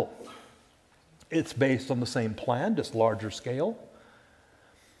the temple. It's based on the same plan, just larger scale.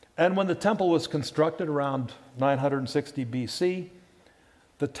 And when the temple was constructed around 960 BC,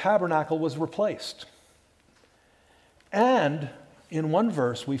 the tabernacle was replaced. And in one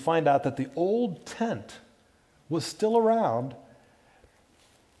verse, we find out that the old tent was still around.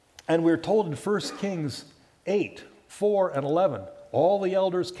 And we're told in 1 Kings 8, 4, and 11, all the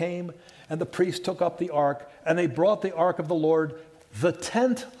elders came and the priests took up the ark, and they brought the ark of the Lord, the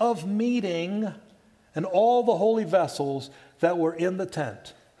tent of meeting, and all the holy vessels that were in the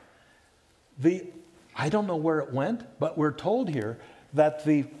tent. I don't know where it went, but we're told here that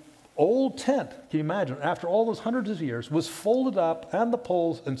the old tent, can you imagine, after all those hundreds of years, was folded up and the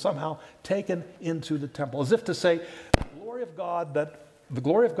poles and somehow taken into the temple, as if to say, the glory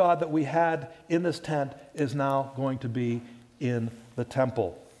of God that we had in this tent is now going to be in the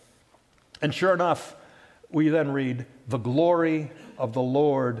temple. And sure enough, we then read, the glory of the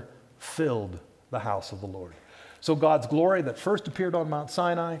Lord filled the house of the Lord. So God's glory that first appeared on Mount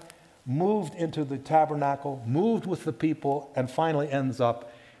Sinai moved into the tabernacle, moved with the people, and finally ends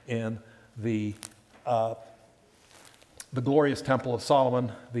up in the glorious Temple of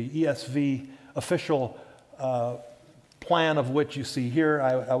Solomon, the ESV official plan of which you see here.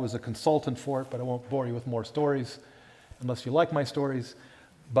 I was a consultant for it, but I won't bore you with more stories unless you like my stories.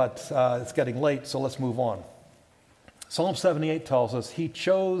 But it's getting late, so let's move on. Psalm 78 tells us, he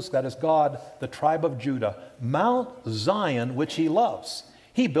chose, that is God, the tribe of Judah, Mount Zion, which he loves.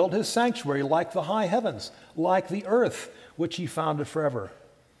 He built his sanctuary like the high heavens, like the earth, which he founded forever.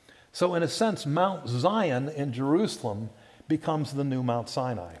 So in a sense, Mount Zion in Jerusalem becomes the new Mount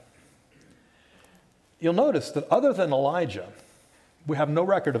Sinai. You'll notice that other than Elijah, we have no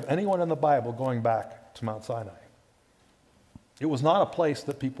record of anyone in the Bible going back to Mount Sinai. It was not a place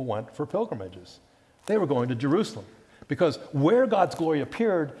that people went for pilgrimages. They were going to Jerusalem, because where God's glory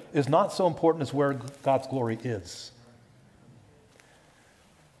appeared is not so important as where God's glory is.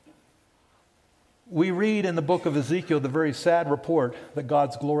 We read in the book of Ezekiel the very sad report that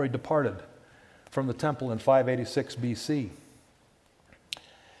God's glory departed from the temple in 586 BC.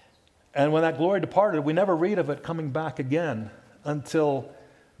 And when that glory departed, we never read of it coming back again until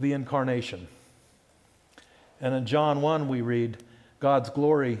the incarnation. And in John 1 we read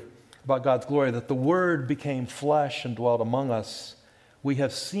about God's glory, that the Word became flesh and dwelt among us. We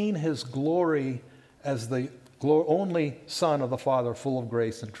have seen his glory as the only Son of the Father, full of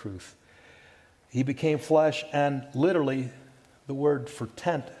grace and truth. He became flesh, and literally the word for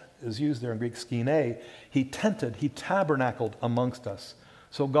tent is used there in Greek, skine. He tented, he tabernacled amongst us.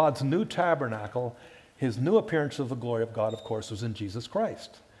 So God's new tabernacle, his new appearance of the glory of God, of course, was in Jesus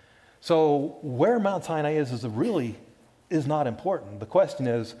Christ. So where Mount Sinai is not important. The question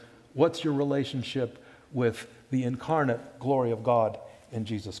is, what's your relationship with the incarnate glory of God in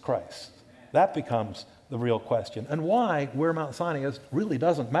Jesus Christ? That becomes the real question. And why where Mount Sinai is really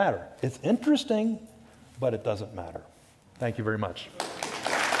doesn't matter. It's interesting, but it doesn't matter. Thank you very much.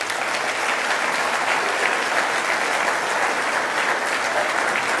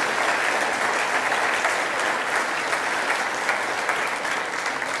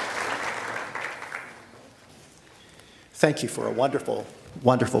 Thank you for a wonderful,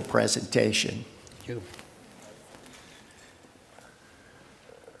 wonderful presentation. Thank you.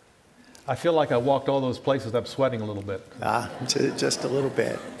 I feel like I walked all those places. I'm sweating a little bit. Just a little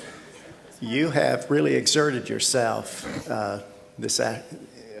bit. You have really exerted yourself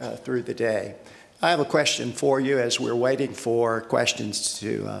through the day. I have a question for you as we're waiting for questions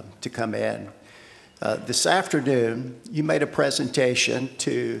to come in. This afternoon, you made a presentation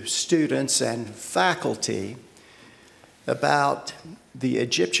to students and faculty about the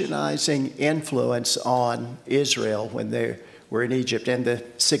Egyptianizing influence on Israel when they were in Egypt, and the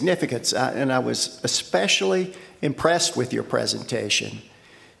significance. And I was especially impressed with your presentation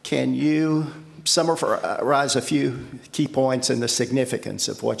Can you summarize a few key points and the significance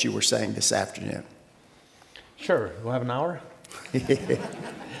of what you were saying this afternoon? Sure. We'll have an hour?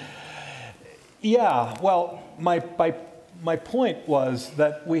 Yeah, well, my point was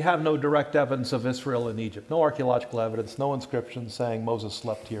that we have no direct evidence of Israel in Egypt, no archaeological evidence, no inscriptions saying Moses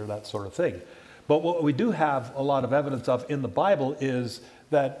slept here, that sort of thing. But what we do have a lot of evidence of in the Bible is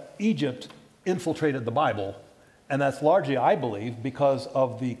that Egypt infiltrated the Bible, and that's largely, I believe, because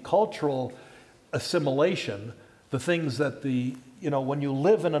of the cultural assimilation, the things that when you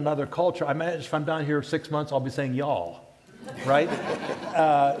live in another culture, I imagine if I'm down here 6 months, I'll be saying y'all. Right?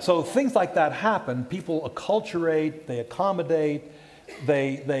 So things like that happen. People acculturate, they accommodate,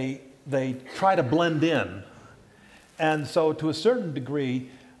 they try to blend in. And so to a certain degree,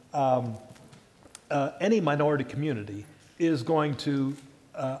 any minority community is going to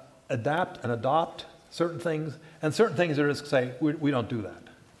adapt and adopt certain things, and certain things are just say, we don't do that.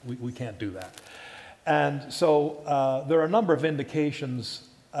 We can't do that. And so there are a number of indications.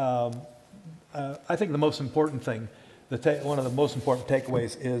 I think the most important thing, one of the most important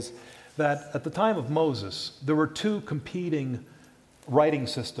takeaways is that at the time of Moses, there were two competing writing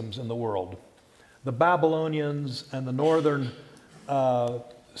systems in the world. The Babylonians and the northern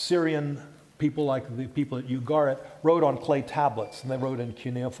Syrian people, like the people at Ugarit, wrote on clay tablets, and they wrote in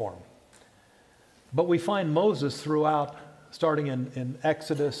cuneiform. But we find Moses throughout, starting in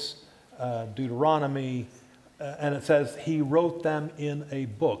Exodus, Deuteronomy, and it says he wrote them in a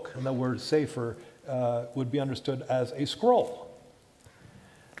book, and the word sefer would be understood as a scroll.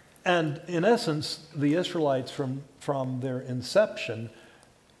 And in essence, the Israelites from their inception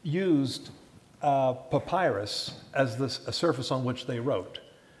used papyrus as a surface on which they wrote.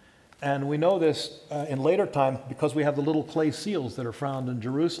 And we know this in later time because we have the little clay seals that are found in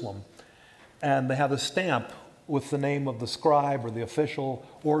Jerusalem. And they have a stamp with the name of the scribe or the official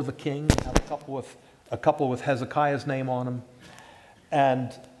or the king. They have a couple with Hezekiah's name on them.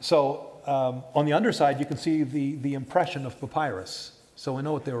 And so on the underside, you can see the impression of papyrus. So we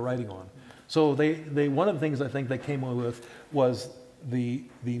know what they were writing on. So one of the things I think they came up with was the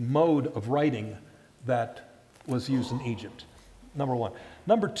mode of writing that was used in Egypt, number one.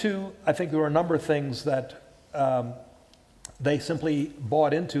 Number two, I think there were a number of things that they simply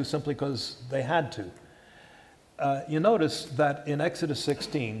bought into simply because they had to. You notice that in Exodus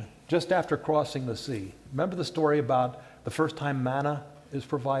 16, just after crossing the sea, remember the story about the first time manna is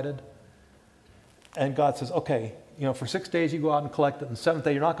provided? And God says, okay, for 6 days you go out and collect it, and the seventh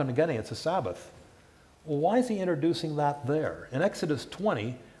day you're not going to get any, it's a Sabbath. Well, why is he introducing that there? In Exodus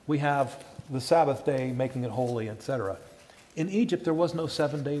 20, we have the Sabbath day, making it holy, etc. In Egypt, there was no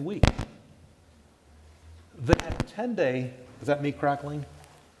 7-day week. They had a 10-day, is that me crackling?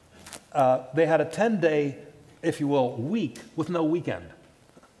 They had a 10-day, if you will, week with no weekend.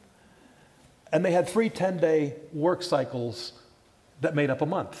 And they had 3 10-day work cycles that made up a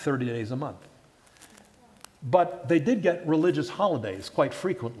month, 30 days a month. But they did get religious holidays quite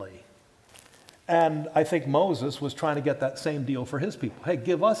frequently. And I think Moses was trying to get that same deal for his people. Hey,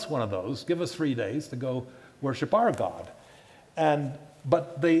 give us one of those. Give us 3 days to go worship our God.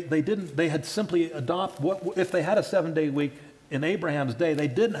 But they didn't. They had simply if they had a 7-day week in Abraham's day, they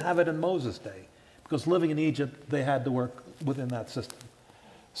didn't have it in Moses' day. Because living in Egypt, they had to work within that system.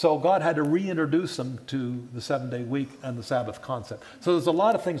 So God had to reintroduce them to the 7-day week and the Sabbath concept. So there's a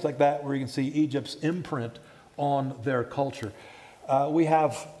lot of things like that where you can see Egypt's imprint on their culture. We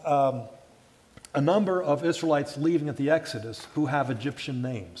have a number of Israelites leaving at the Exodus who have Egyptian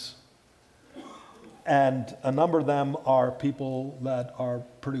names. And a number of them are people that are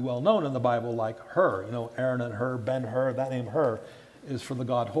pretty well known in the Bible, like Hur. Aaron and Hur, Ben-Hur, that name Hur is for the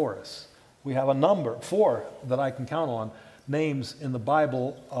god Horus. We have 4 that I can count on, names in the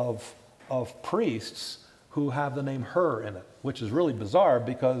Bible of priests who have the name Hur in it, which is really bizarre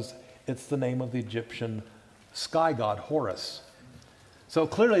because it's the name of the Egyptian sky god Horus. So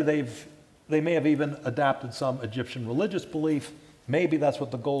clearly they may have even adapted some Egyptian religious belief. Maybe that's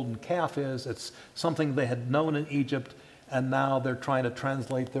what the golden calf is. It's something they had known in Egypt, and now they're trying to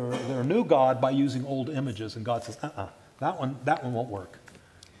translate their new god by using old images. And God says, that one won't work.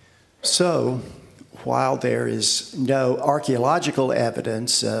 So, while there is no archaeological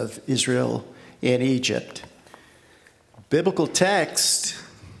evidence of Israel in Egypt, biblical text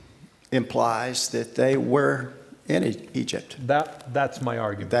implies that they were in Egypt. That's my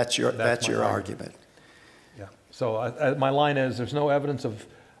argument. That's your argument. Yeah. So my line is: there's no evidence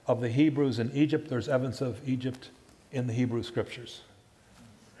of the Hebrews in Egypt. There's evidence of Egypt in the Hebrew Scriptures.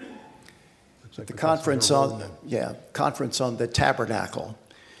 Like the conference on the tabernacle.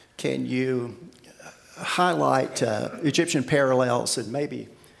 Can you highlight Egyptian parallels and maybe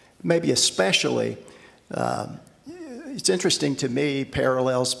maybe especially, it's interesting to me,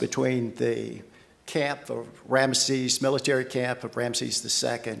 parallels between the camp of Ramses, military camp of Ramses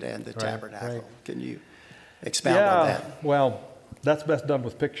II and the tabernacle. Right. Can you expound on that? Well, that's best done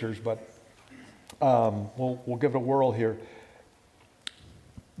with pictures, but we'll give it a whirl here.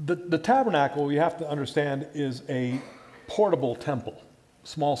 The tabernacle, you have to understand, is a portable temple,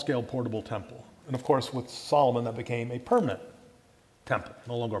 small-scale portable temple. And of course, with Solomon, that became a permanent temple,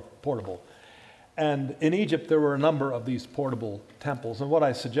 no longer portable. And in Egypt, there were a number of these portable temples. And what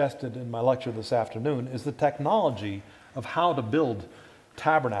I suggested in my lecture this afternoon is the technology of how to build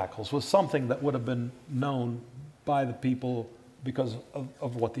tabernacles was something that would have been known by the people because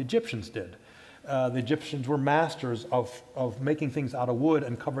of what the Egyptians did. The Egyptians were masters of making things out of wood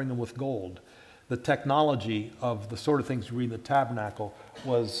and covering them with gold. The technology of the sort of things you read in the tabernacle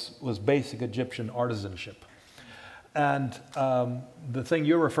was basic Egyptian artisanship. And the thing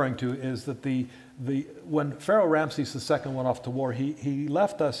you're referring to is that when Pharaoh Ramses II went off to war, he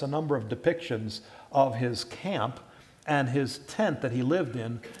left us a number of depictions of his camp and his tent that he lived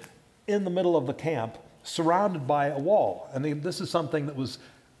in the middle of the camp, surrounded by a wall. And this is something that was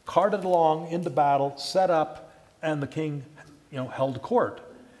carted along into battle, set up, and the king, held court.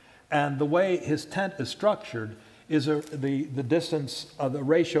 And the way his tent is structured is the distance, the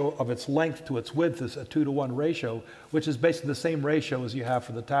ratio of its length to its width is a 2-to-1 ratio, which is basically the same ratio as you have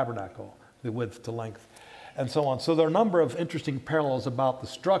for the tabernacle, the width to length, and so on. So there are a number of interesting parallels about the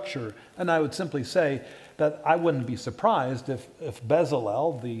structure, and I would simply say that I wouldn't be surprised if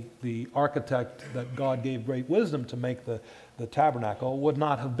Bezalel, the architect that God gave great wisdom to make the tabernacle, would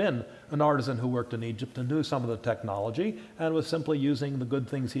not have been an artisan who worked in Egypt and knew some of the technology and was simply using the good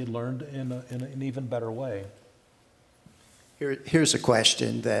things he had learned in an even better way. Here's a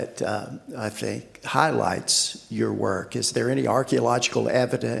question that I think highlights your work. Is there any archaeological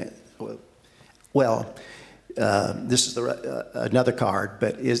evidence? Well, this is another card,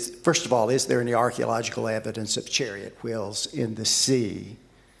 but first of all, is there any archaeological evidence of chariot wheels in the sea?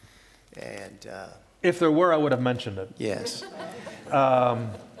 And if there were, I would have mentioned it. Yes.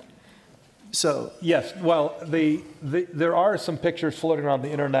 Yes. Well, there are some pictures floating around the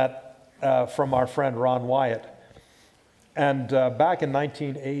internet from our friend Ron Wyatt. And back in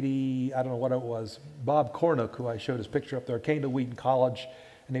 1980, I don't know what it was, Bob Cornuck, who I showed his picture up there, came to Wheaton College,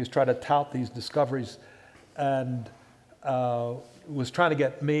 and he was trying to tout these discoveries, and was trying to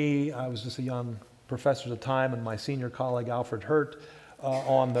get me, I was just a young professor at the time, and my senior colleague Alfred Hurt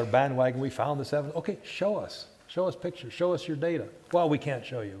on their bandwagon. We found this evidence. Okay, show us pictures, show us your data. Well, we can't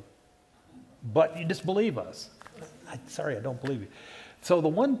show you, but you just believe us. Sorry, I don't believe you. So the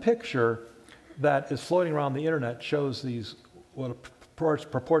one picture that is floating around the internet shows these, what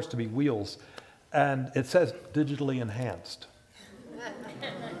purports to be wheels, and it says digitally enhanced.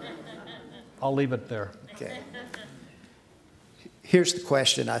 I'll leave it there. Okay. Here's the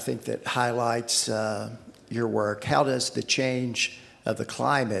question I think that highlights your work. How does the change of the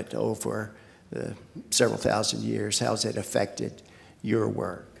climate over several thousand years, how has it affected your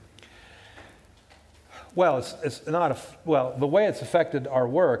work? Well, it's not the way it's affected our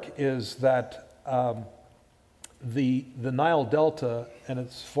work is that the Nile Delta and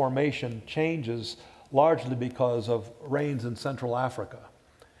its formation changes largely because of rains in Central Africa.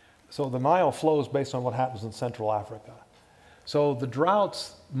 So the Nile flows based on what happens in Central Africa. So the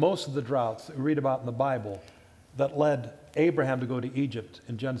droughts, most of the droughts that we read about in the Bible that led Abraham to go to Egypt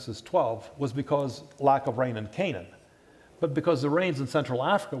in Genesis 12 was because lack of rain in Canaan. But because the rains in Central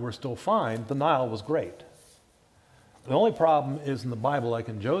Africa were still fine, the Nile was great. The only problem is in the Bible, like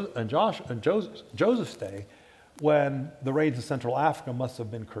in Joseph's day, when the rains in Central Africa must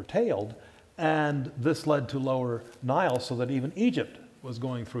have been curtailed, and this led to lower Nile so that even Egypt was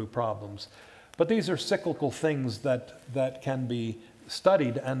going through problems. But these are cyclical things that can be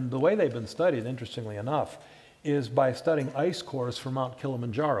studied, and the way they've been studied, interestingly enough, is by studying ice cores from Mount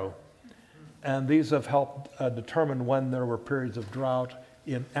Kilimanjaro. And these have helped determine when there were periods of drought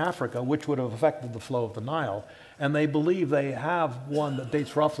in Africa, which would have affected the flow of the Nile. And they believe they have one that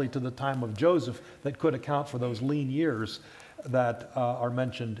dates roughly to the time of Joseph that could account for those lean years that are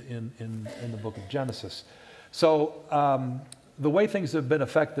mentioned in the book of Genesis. So the way things have been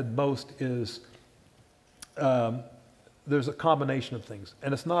affected most is there's a combination of things,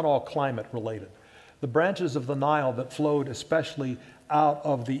 and it's not all climate related. The branches of the Nile that flowed especially out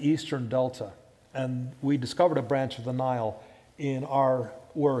of the eastern delta, and we discovered a branch of the Nile in our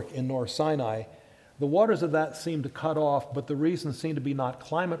work in North Sinai. The waters of that seem to cut off, but the reasons seem to be not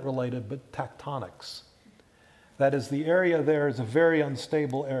climate related, but tectonics. That is, the area there is a very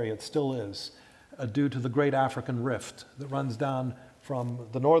unstable area, it still is, due to the Great African Rift that runs down from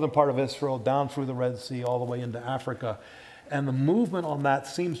the northern part of Israel down through the Red Sea all the way into Africa. And the movement on that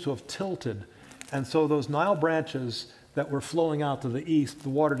seems to have tilted. And so those Nile branches that were flowing out to the east, the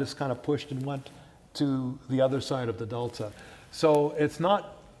water just kind of pushed and went to the other side of the delta. So it's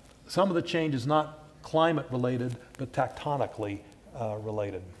not, some of the change is not climate related, but tectonically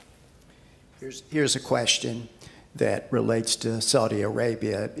related. Here's a question that relates to Saudi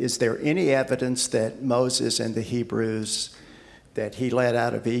Arabia. Is there any evidence that Moses and the Hebrews that he led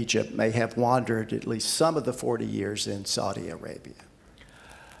out of Egypt may have wandered at least some of the 40 years in Saudi Arabia?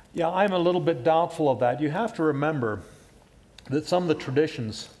 Yeah, I'm a little bit doubtful of that. You have to remember that some of the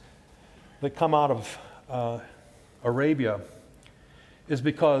traditions that come out of Arabia is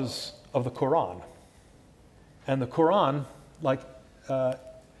because of the Quran. And the Quran, like,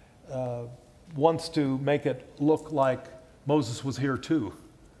 wants to make it look like Moses was here too,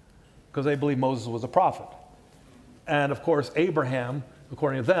 because they believe Moses was a prophet. And of course, Abraham,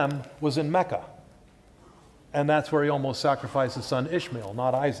 according to them, was in Mecca. And that's where he almost sacrificed his son Ishmael,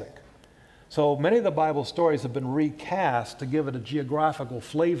 not Isaac. So many of the Bible stories have been recast to give it a geographical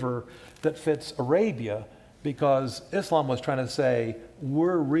flavor that fits Arabia, because Islam was trying to say,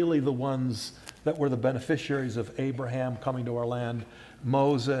 we're really the ones that were the beneficiaries of Abraham coming to our land,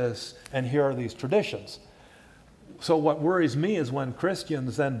 Moses, and here are these traditions. So what worries me is when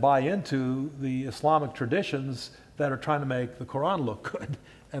Christians then buy into the Islamic traditions that are trying to make the Quran look good,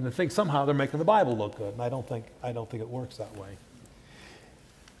 and they think somehow they're making the Bible look good, and I don't think it works that way.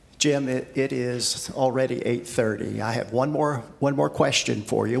 Jim, it is already 8:30. I have one more question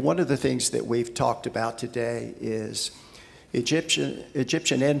for you. One of the things that we've talked about today is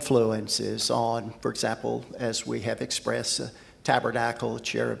Egyptian influences on, for example, as we have expressed, tabernacle,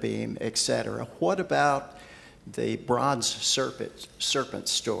 cherubim, etc. What about the bronze serpent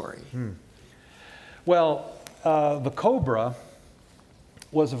story? Well, the cobra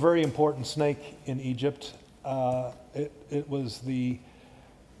was a very important snake in Egypt. It was the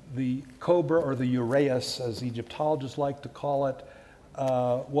cobra, or the uraeus, as Egyptologists like to call it,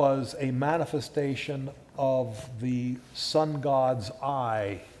 was a manifestation of the sun god's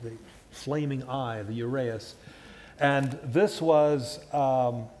eye, the flaming eye, the uraeus. And this was,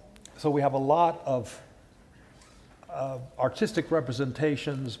 so we have a lot of artistic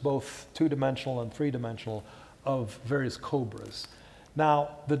representations, both two-dimensional and three-dimensional, of various cobras.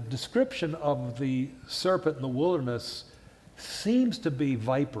 Now, the description of the serpent in the wilderness seems to be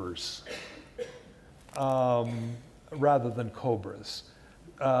vipers rather than cobras.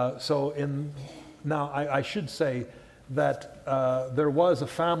 Now, I should say that there was a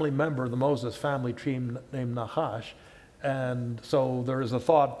family member of the Moses family tree named Nahash, and so there is a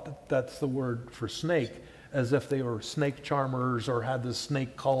thought that that's the word for snake, as if they were snake charmers or had this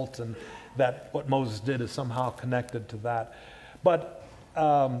snake cult, and that what Moses did is somehow connected to that. But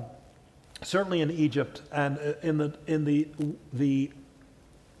certainly in Egypt and in the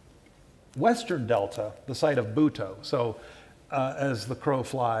western delta, the site of Buto, so as the crow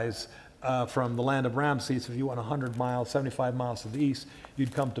flies, from the land of Ramses, if you went 100 miles, 75 miles to the east,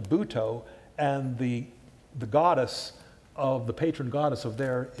 you'd come to Buto, and the goddess of, the patron goddess of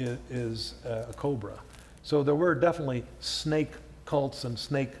there is a cobra. So there were definitely snake cults and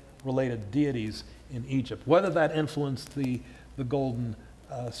snake-related deities in Egypt. Whether that influenced the golden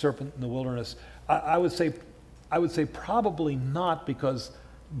serpent in the wilderness, I would say probably not, because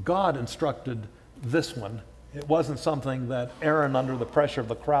God instructed this one. It wasn't something that Aaron, under the pressure of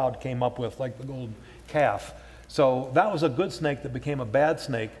the crowd, came up with, like the golden calf. So that was a good snake that became a bad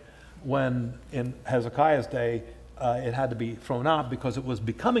snake when, in Hezekiah's day, it had to be thrown out because it was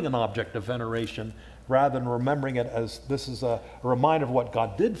becoming an object of veneration. Rather than remembering it as this is a reminder of what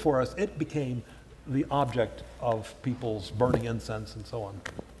God did for us, it became the object of people's burning incense and so on.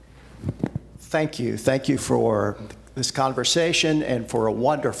 Thank you. Thank you for this conversation and for a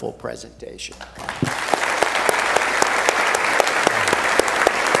wonderful presentation.